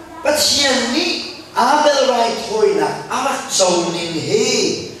bắt hiện ní Abel right thôi na arak châu ning he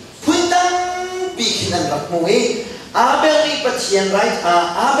puntan bikinan rak mo he Abel ni pathian right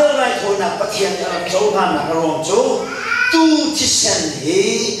Abel right thôi na pathian arak châu han na karong châu tu tisen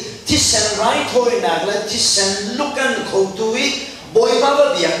he tisen right thôi na la tisen lukan khotui boy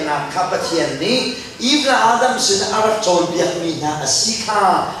baba biak na kha pathian ni ibra Adam sin arak châu biak mi na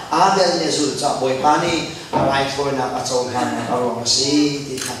asikha Abel ne zul cha boy pani right thôi na châu han na karong si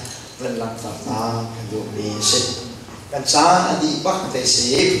ti kha lần lần tập ta được đi sinh cảnh sát đi bắt tài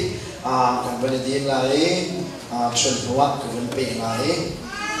xế cảnh vấn đề lại chuẩn hóa của vấn đề lại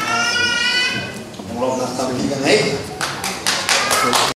lòng làm tập đi cái này